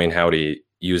 Knowing how to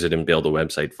use it and build a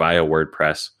website via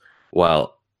WordPress,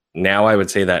 well, now I would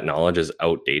say that knowledge is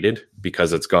outdated,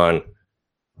 because it's gone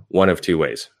one of two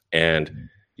ways. And,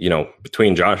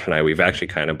 between Josh and I, we've actually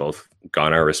kind of both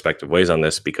gone our respective ways on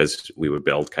this, because we would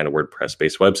build kind of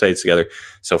WordPress-based websites together.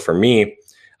 So for me,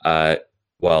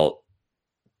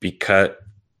 because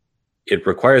it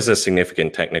requires a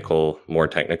significant more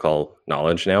technical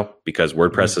knowledge now, because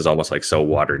WordPress is almost like so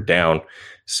watered down.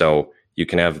 So you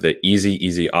can have the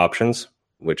easy options,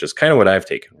 which is kind of what I've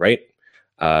taken, right?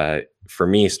 For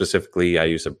me specifically, I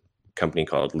use a company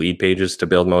called Lead Pages to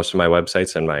build most of my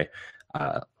websites and my,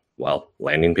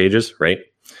 landing pages, right?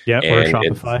 Yeah, or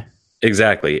Shopify.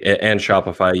 Exactly. And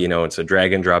Shopify, it's a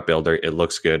drag and drop builder. It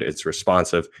looks good. It's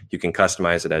responsive. You can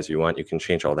customize it as you want. You can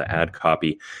change all the ad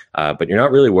copy, but you're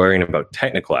not really worrying about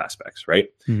technical aspects, right?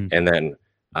 And then,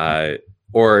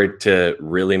 or to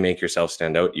really make yourself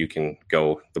stand out, you can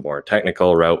go the more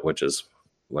technical route, which is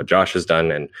what Josh has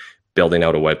done, and building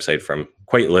out a website from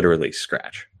quite literally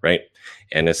scratch, right?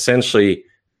 And essentially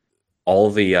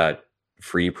all the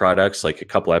free products, like a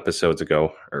couple episodes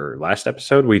ago, or last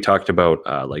episode, we talked about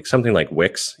like something like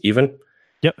Wix even.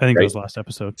 Yep, I think it was last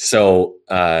episode. So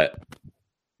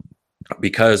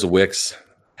because Wix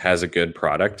has a good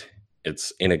product,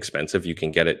 it's inexpensive, you can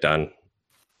get it done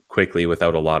quickly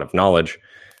without a lot of knowledge.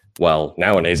 Well,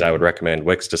 nowadays I would recommend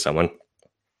Wix to someone.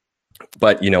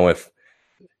 But if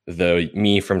the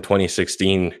me from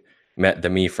 2016 met the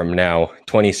me from now,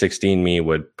 2016 me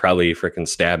would probably freaking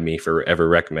stab me for ever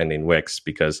recommending Wix,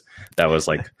 because that was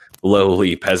like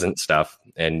lowly peasant stuff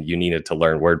and you needed to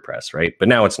learn WordPress, right? But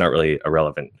now it's not really a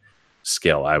relevant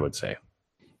skill, I would say.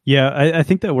 Yeah, I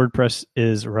think that WordPress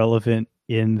is relevant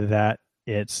in that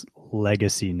it's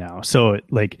legacy now. So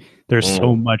like there's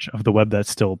so much of the web that's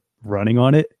still running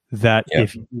on it that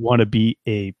if you want to be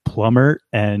a plumber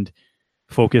and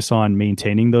focus on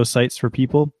maintaining those sites for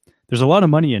people, there's a lot of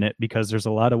money in it, because there's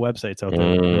a lot of websites out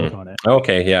there that are built on it.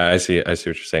 Okay, yeah, I see what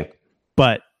you're saying.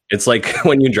 But it's like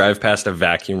when you drive past a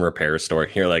vacuum repair store,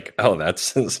 you're like, oh,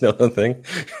 that's still a thing.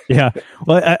 Yeah,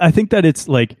 well, I think that it's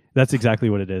like, that's exactly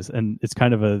what it is. And it's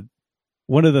kind of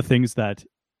one of the things that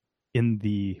in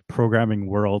the programming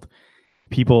world,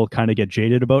 people kind of get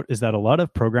jaded about, is that a lot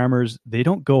of programmers, they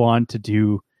don't go on to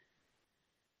do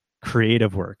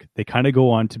creative work. They kind of go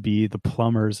on to be the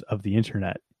plumbers of the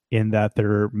internet, in that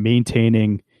they're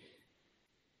maintaining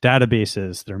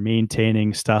databases, they're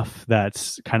maintaining stuff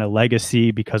that's kind of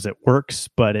legacy because it works,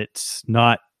 but it's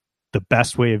not the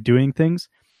best way of doing things.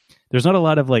 There's not a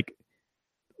lot of like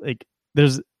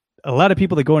there's a lot of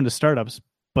people that go into startups,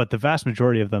 but the vast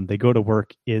majority of them, they go to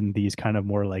work in these kind of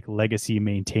more like legacy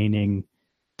maintaining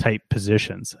type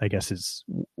positions, I guess is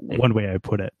one way I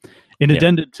put it. In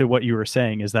addendum to what you were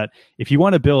saying is that if you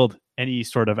want to build any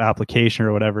sort of application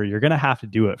or whatever, you're going to have to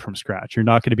do it from scratch. You're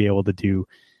not going to be able to do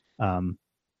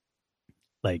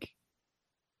like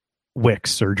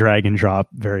Wix or drag and drop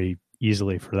very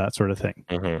easily for that sort of thing.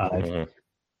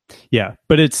 Yeah,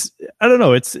 but I don't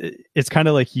know. It's kind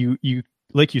of like you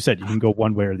like you said, you can go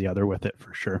one way or the other with it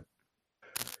for sure.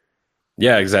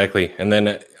 Yeah, exactly. And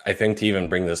then I think to even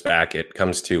bring this back, it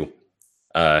comes to,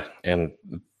 and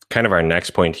kind of our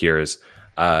next point here is,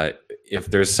 if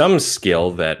there's some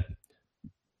skill that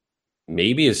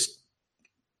maybe is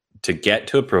to get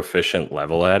to a proficient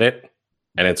level at it,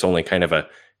 and it's only kind of a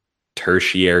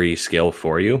tertiary skill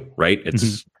for you, right?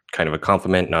 It's kind of a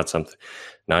compliment, not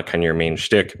kind of your main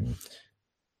shtick.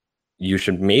 You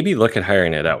should maybe look at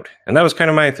hiring it out. And that was kind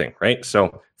of my thing, right?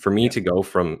 So for me to go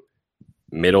from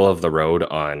middle of the road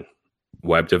on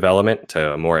web development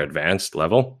to a more advanced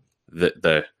level,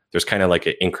 there's kind of like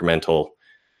an incremental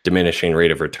diminishing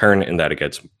rate of return in that it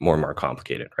gets more and more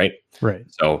complicated, right? Right.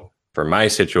 So for my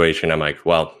situation, I'm like,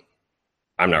 well,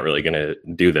 I'm not really going to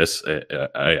do this.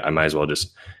 I might as well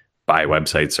just buy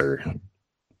websites or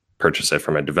purchase it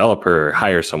from a developer or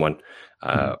hire someone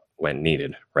when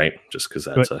needed, right? Just because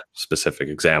that's a specific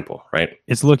example, right?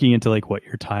 It's looking into like what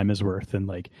your time is worth, and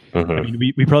like, I mean,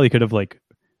 we probably could have like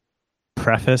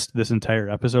prefaced this entire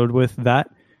episode with that,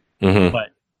 but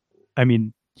I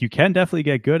mean, you can definitely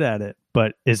get good at it,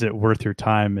 but is it worth your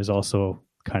time is also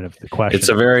kind of the question. It's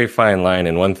a very fine line.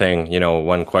 And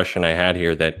one question I had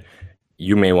here that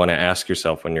you may want to ask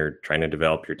yourself when you're trying to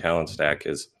develop your talent stack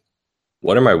is,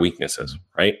 what are my weaknesses,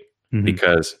 right?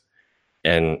 Because,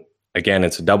 and again,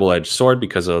 it's a double-edged sword,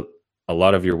 because a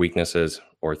lot of your weaknesses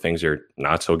or things you're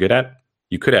not so good at,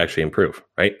 you could actually improve,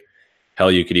 right?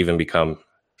 Hell, you could even become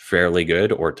fairly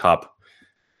good or top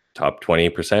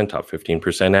 20%, top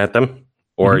 15% at them,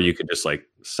 or you could just like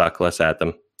suck less at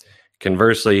them.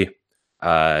 Conversely,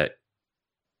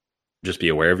 just be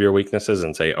aware of your weaknesses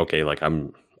and say, okay, like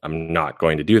I'm not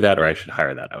going to do that, or I should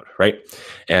hire that out, right?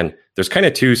 And there's kind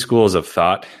of two schools of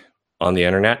thought on the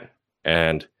internet,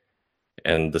 and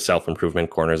the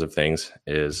self-improvement corners of things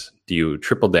is, do you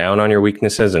triple down on your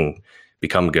weaknesses and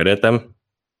become good at them?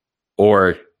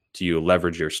 Or do you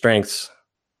leverage your strengths,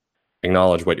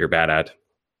 acknowledge what you're bad at,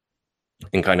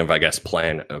 and kind of, I guess,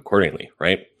 plan accordingly,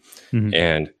 right?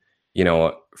 And,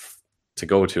 to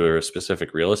go to a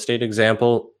specific real estate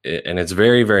example, and it's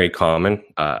very, very common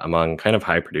among kind of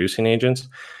high producing agents,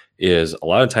 is a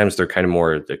lot of times they're kind of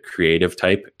more the creative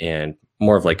type and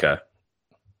more of like a,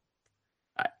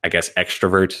 I guess,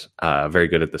 extrovert, very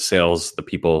good at the sales, the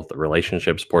people, the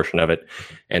relationships portion of it,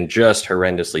 and just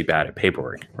horrendously bad at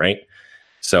paperwork, right?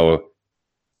 So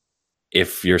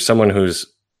if you're someone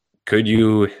could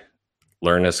you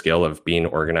learn a skill of being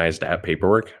organized at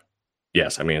paperwork?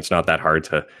 Yes. I mean, it's not that hard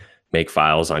to make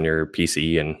files on your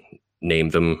PC and name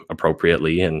them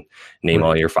appropriately and name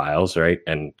all your files, right?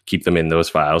 And keep them in those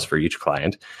files for each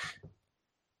client.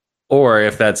 Or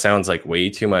if that sounds like way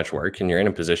too much work and you're in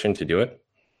a position to do it,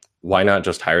 why not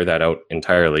just hire that out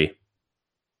entirely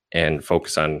and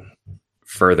focus on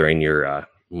furthering your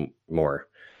more,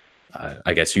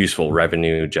 I guess, useful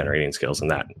revenue generating skills in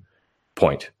that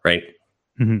point, right?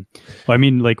 Well, I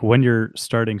mean, like when you're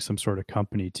starting some sort of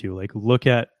company too, like look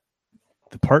at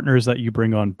the partners that you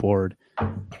bring on board.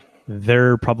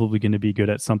 They're probably going to be good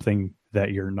at something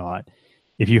that you're not.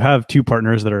 If you have two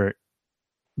partners that are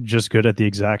just good at the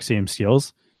exact same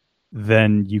skills,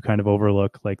 then you kind of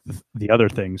overlook like the other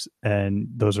things, and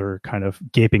those are kind of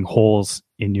gaping holes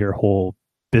in your whole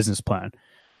business plan.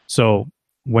 So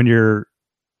when you're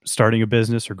starting a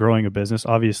business or growing a business,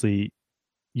 obviously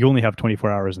you only have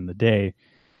 24 hours in the day,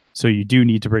 so you do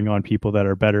need to bring on people that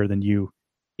are better than you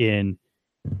in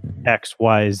X,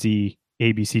 Y, Z,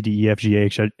 A, B, C, D, E, F, G,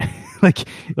 H.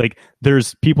 like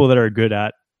there's people that are good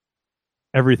at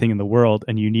everything in the world,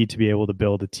 and you need to be able to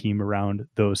build a team around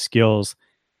those skills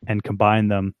and combine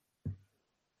them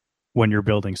when you're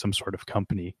building some sort of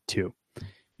company too.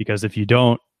 Because if you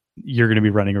don't, you're going to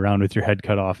be running around with your head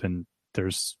cut off, and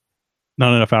there's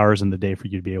not enough hours in the day for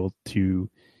you to be able to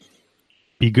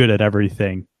be good at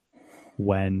everything,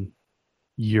 when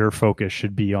your focus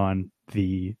should be on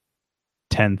the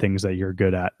 10 things that you're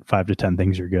good at, 5 to 10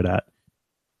 things you're good at.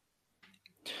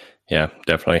 Yeah,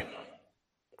 definitely.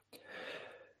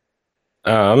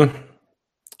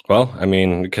 Well, I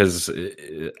mean, because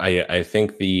I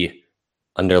think the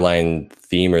underlying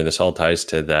theme, or this all ties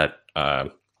to that,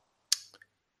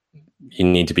 you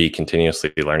need to be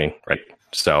continuously learning, right?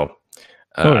 So,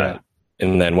 and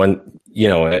then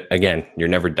again, you're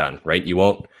never done, right? You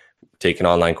won't take an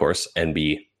online course and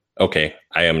be okay,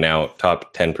 I am now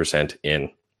top 10% in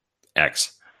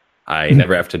X. I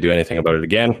never have to do anything about it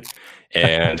again.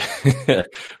 And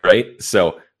right.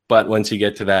 So, but once you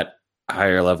get to that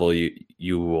higher level,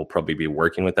 you will probably be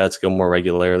working with that skill more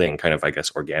regularly and kind of, I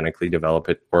guess, organically develop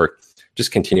it, or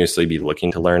just continuously be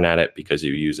looking to learn at it because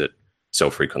you use it so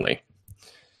frequently.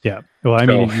 Yeah. Well, I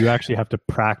mean, you actually have to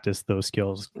practice those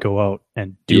skills, go out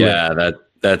and do it. Yeah,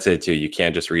 that's it too. You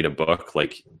can't just read a book.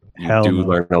 Like, you do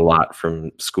learn a lot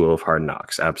from School of Hard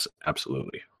Knocks.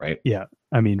 Absolutely. Right. Yeah.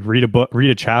 I mean, read a book,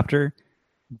 read a chapter,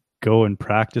 go and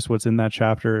practice what's in that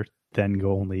chapter, then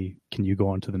can you go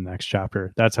on to the next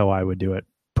chapter. That's how I would do it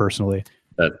personally.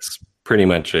 That's pretty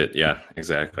much it. Yeah,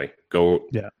 exactly. Go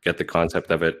get the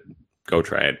concept of it, go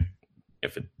try it.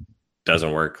 If it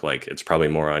doesn't work, like, it's probably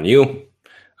more on you,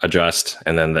 adjust.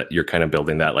 And then that you're kind of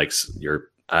building that, like,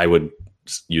 I would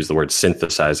use the word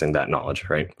synthesizing that knowledge.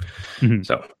 Right. Mm-hmm.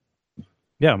 So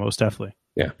yeah, most definitely.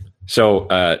 Yeah. So,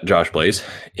 Josh Blaze,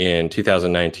 in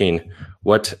 2019,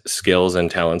 what skills and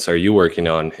talents are you working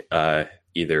on,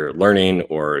 either learning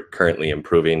or currently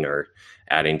improving or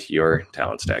adding to your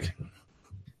talent stack?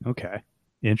 Okay.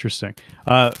 Interesting.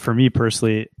 For me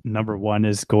personally, number one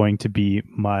is going to be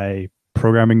my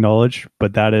programming knowledge,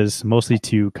 but that is mostly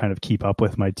to kind of keep up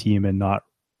with my team and not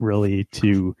really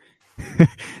to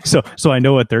so I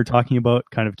know what they're talking about,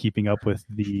 kind of keeping up with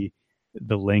the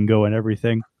lingo and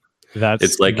everything.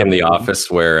 It's like in The Office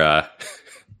where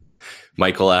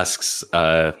Michael asks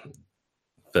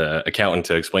the accountant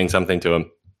to explain something to him,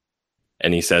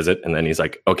 and he says it, and then he's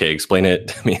like, okay, explain it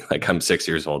to me like I'm 6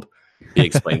 years old. He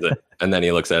explains it, and then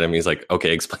he looks at him, he's like,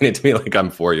 okay, explain it to me like I'm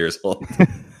 4 years old.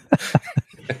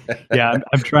 Yeah,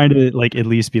 I'm trying to, like, at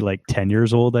least be like 10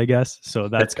 years old, I guess. So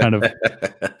that's kind of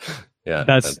yeah,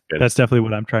 that's definitely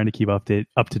what I'm trying to keep up to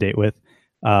date with.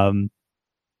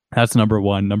 That's number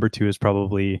one. Number two is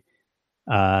probably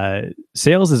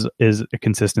sales is a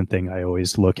consistent thing I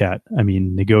always look at. I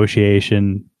mean,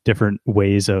 negotiation, different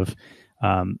ways of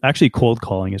actually cold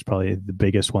calling is probably the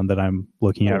biggest one that I'm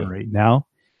looking at right now.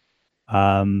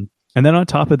 And then on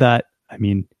top of that, I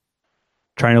mean,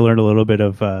 trying to learn a little bit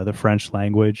of the French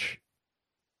language.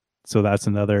 So that's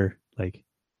another, like,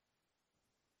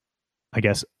 I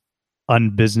guess,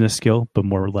 unbusiness skill, but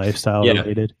more lifestyle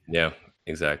related. Yeah,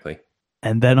 exactly.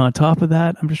 And then on top of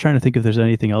that, I'm just trying to think if there's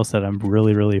anything else that I'm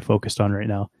really, really focused on right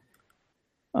now.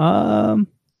 I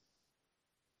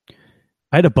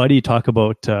had a buddy talk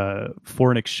about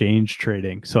foreign exchange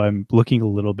trading. So I'm looking a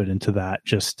little bit into that,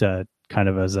 just kind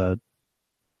of as a,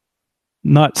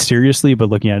 not seriously, but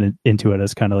looking at into it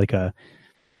as kind of like a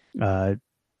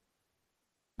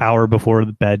hour before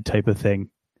the bed type of thing,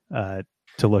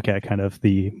 to look at kind of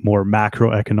the more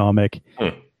macroeconomic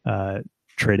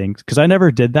trading, because I never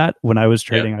did that when I was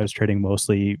trading. I was trading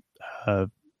mostly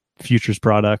futures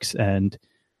products and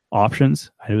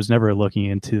options. I was never looking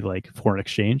into, like, foreign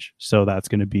exchange. So that's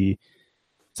going to be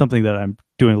something that I'm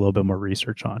doing a little bit more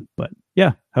research on. But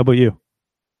yeah, how about you?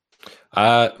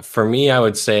 For me, I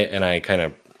would say, and I kind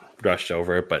of brushed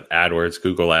over it, but AdWords,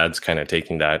 Google Ads, kind of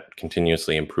taking that,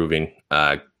 continuously improving,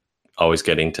 always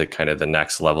getting to kind of the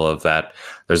next level of that.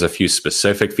 There's a few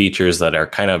specific features that are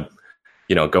kind of,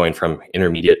 going from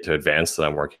intermediate to advanced that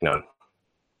I'm working on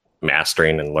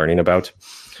mastering and learning about.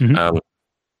 Mm-hmm.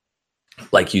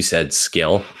 Like you said,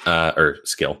 sales.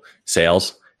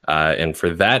 And for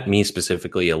that, me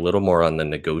specifically, a little more on the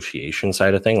negotiation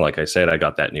side of thing. Like I said, I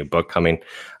got that new book coming.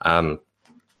 And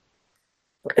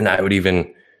I would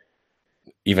even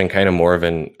kind of more of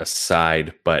an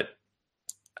aside, but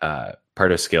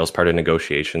part of skills, part of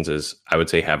negotiations is, I would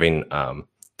say, having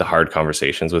the hard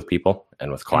conversations with people and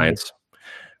with clients.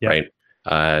 Right.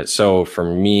 So for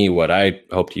me, what I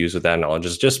hope to use with that knowledge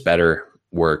is just better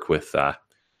work with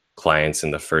clients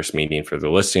in the first meeting for the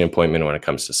listing appointment when it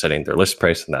comes to setting their list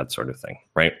price and that sort of thing.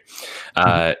 Right.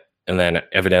 And then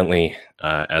evidently,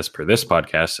 as per this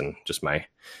podcast and just my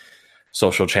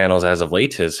social channels as of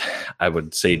late, is, I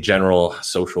would say, general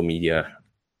social media.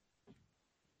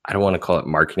 I don't want to call it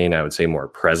marketing. I would say more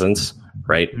presence.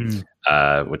 Right.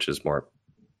 Which is more,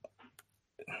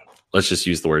 let's just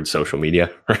use the word social media,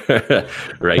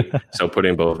 right? So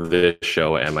putting both this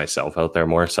show and myself out there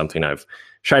more, something I've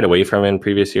shied away from in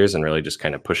previous years, and really just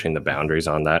kind of pushing the boundaries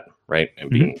on that, right? And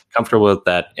being comfortable with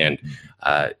that. And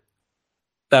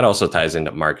that also ties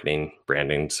into marketing,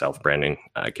 branding, self-branding,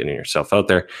 getting yourself out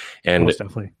there. And most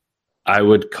definitely, I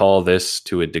would call this,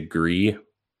 to a degree,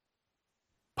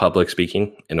 public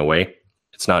speaking in a way.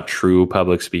 It's not true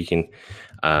public speaking.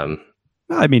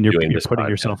 I mean, you're putting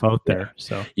yourself out there.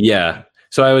 So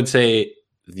I would say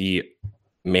the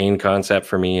main concept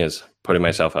for me is putting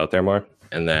myself out there more,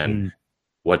 and then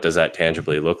what does that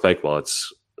tangibly look like? Well,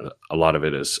 it's a lot of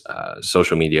it is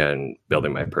social media and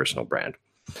building my personal brand.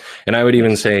 And I would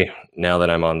even say, now that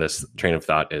I'm on this train of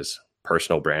thought, is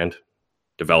personal brand,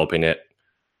 developing it,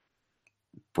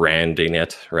 branding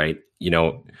it, right?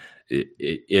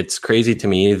 It's crazy to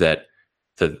me that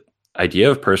the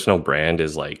idea of personal brand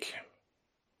is like,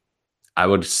 I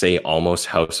would say almost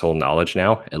household knowledge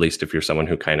now, at least if you're someone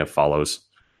who kind of follows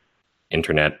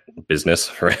internet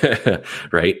business,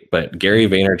 right? But Gary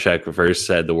Vaynerchuk first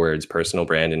said the words personal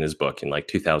brand in his book in like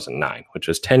 2009, which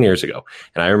was 10 years ago.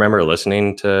 And I remember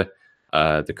listening to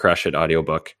the Crush It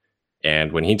audiobook.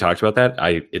 And when he talked about that,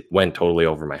 it went totally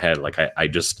over my head. Like I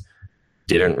just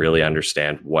didn't really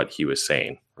understand what he was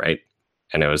saying, right?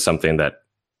 And it was something that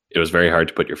it was very hard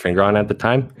to put your finger on at the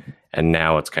time. And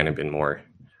now it's kind of been more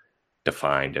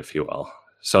defined, if you will.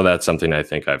 So that's something I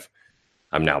think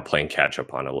I'm now playing catch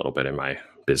up on a little bit in my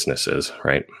businesses,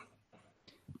 right?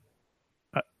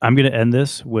 I'm going to end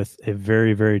this with a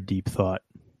very, very deep thought.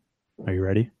 Are you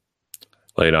ready?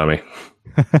 Lay it on me.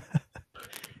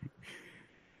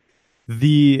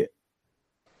 The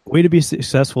way to be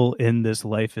successful in this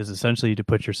life is essentially to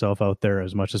put yourself out there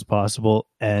as much as possible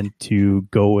and to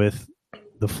go with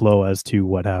the flow as to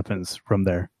what happens from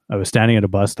there. I was standing at a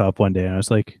bus stop one day and I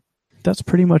was like, that's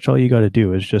pretty much all you got to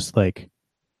do is just like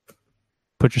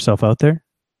put yourself out there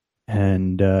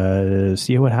and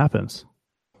see what happens.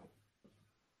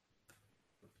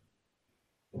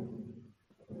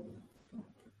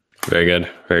 Very good.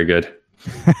 Very good.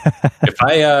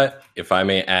 If I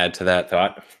may add to that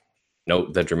thought,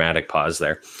 note the dramatic pause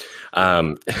there.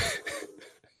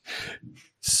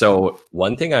 So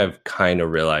one thing I've kind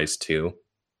of realized too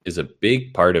is a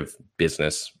big part of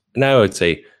business. And I would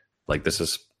say like, this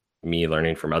is me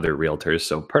learning from other realtors.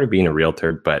 So part of being a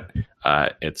realtor, but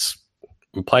it's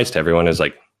applies to everyone, is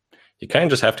like, you kind of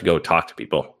just have to go talk to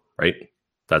people, right?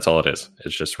 That's all it is.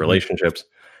 It's just relationships.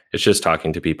 It's just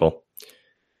talking to people.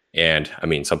 And I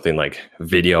mean, something like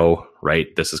video,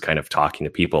 right? This is kind of talking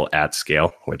to people at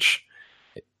scale, which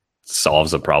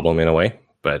solves a problem in a way.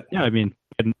 But yeah, I mean,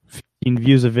 15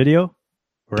 views of video,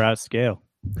 we're at scale.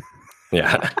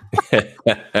 Yeah.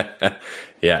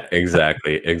 Yeah,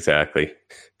 exactly.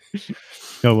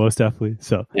 No, most definitely.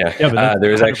 So yeah,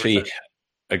 there was actually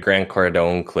a Grant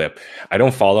Cardone clip. I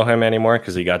don't follow him anymore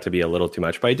because he got to be a little too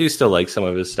much, but I do still like some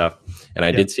of his stuff. And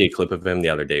I did see a clip of him the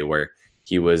other day where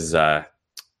he was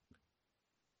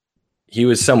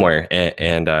somewhere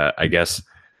and I guess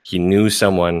he knew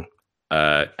someone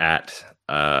at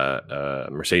a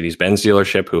Mercedes-Benz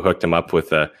dealership who hooked him up with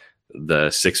the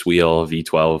 6-wheel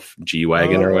V12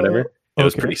 G-Wagon or whatever. It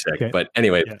was pretty sick. Okay. But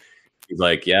anyway, he's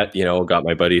like, got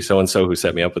my buddy so-and-so who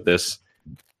set me up with this.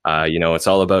 It's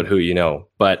all about who you know.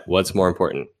 But what's more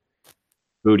important?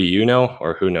 Who do you know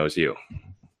or who knows you?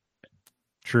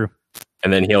 True.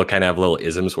 And then he'll kind of have little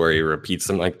isms where he repeats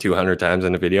them like 200 times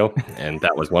in a video. And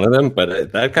that was one of them.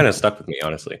 But that kind of stuck with me,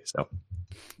 honestly. So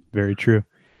very true.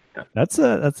 Yeah. That's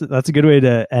a good way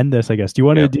to end this, I guess. Do you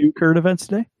want to do current events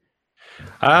today?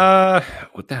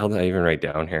 What the hell did I even write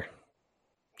down here?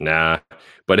 Nah.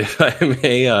 But if I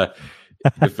may,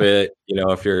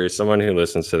 if you're someone who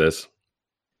listens to this,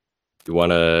 you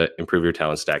want to improve your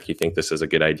talent stack, you think this is a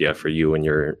good idea for you and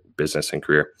your business and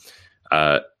career.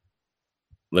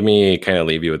 Let me kind of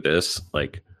leave you with this.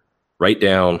 Like, write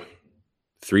down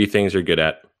 3 things you're good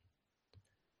at,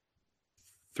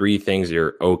 3 things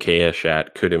you're okay-ish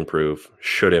at, could improve,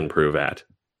 should improve at.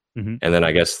 Mm-hmm. And then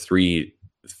I guess 3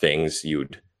 things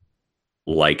you'd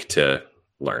like to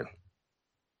learn.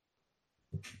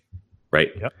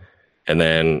 Right? Yep. And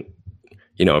then,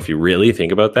 if you really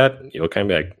think about that, you'll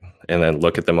kind of be like, and then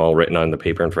look at them all written on the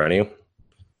paper in front of you.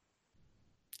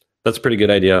 That's a pretty good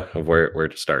idea of where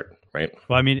to start, right?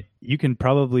 Well, I mean, you can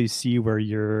probably see where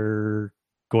you're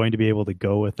going to be able to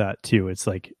go with that too. It's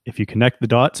like, if you connect the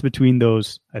dots between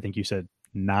those, I think you said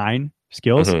 9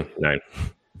 skills. Mm-hmm. 9.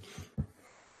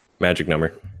 Magic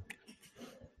number.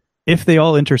 If they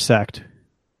all intersect,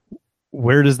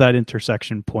 where does that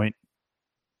intersection point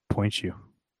you?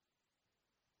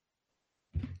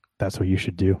 That's what you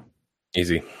should do.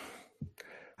 Easy.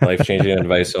 Life-changing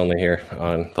advice only here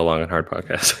on the Long and Hard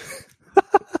podcast.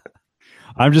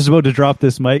 I'm just about to drop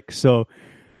this mic, so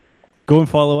go and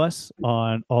follow us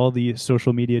on all the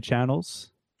social media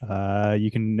channels. You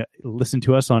can listen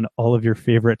to us on all of your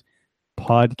favorite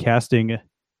podcasting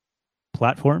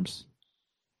platforms.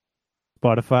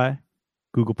 Spotify,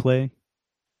 Google Play,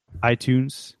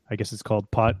 iTunes. I guess it's called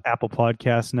Apple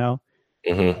Podcasts now.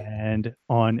 Mm-hmm. And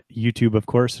on YouTube, of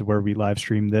course, where we live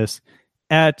stream this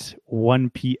at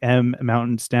 1 p.m.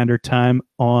 Mountain Standard Time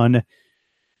on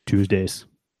Tuesdays.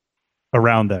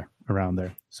 Around around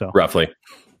there. So Roughly.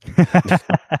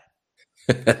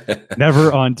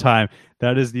 never on time.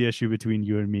 That is the issue between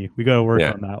you and me. We got to work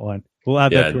Yeah. on that one. We'll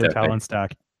add that to our talent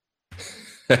stack.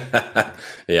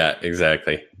 Yeah,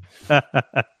 exactly.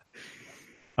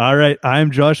 All right.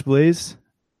 I'm Josh Blaze.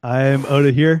 I'm out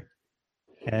of here.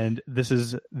 And this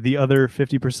is the other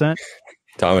 50%.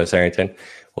 Thomas Harrington.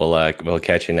 We'll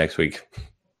catch you next week.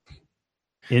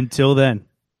 Until then,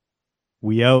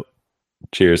 we out.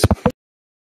 Cheers.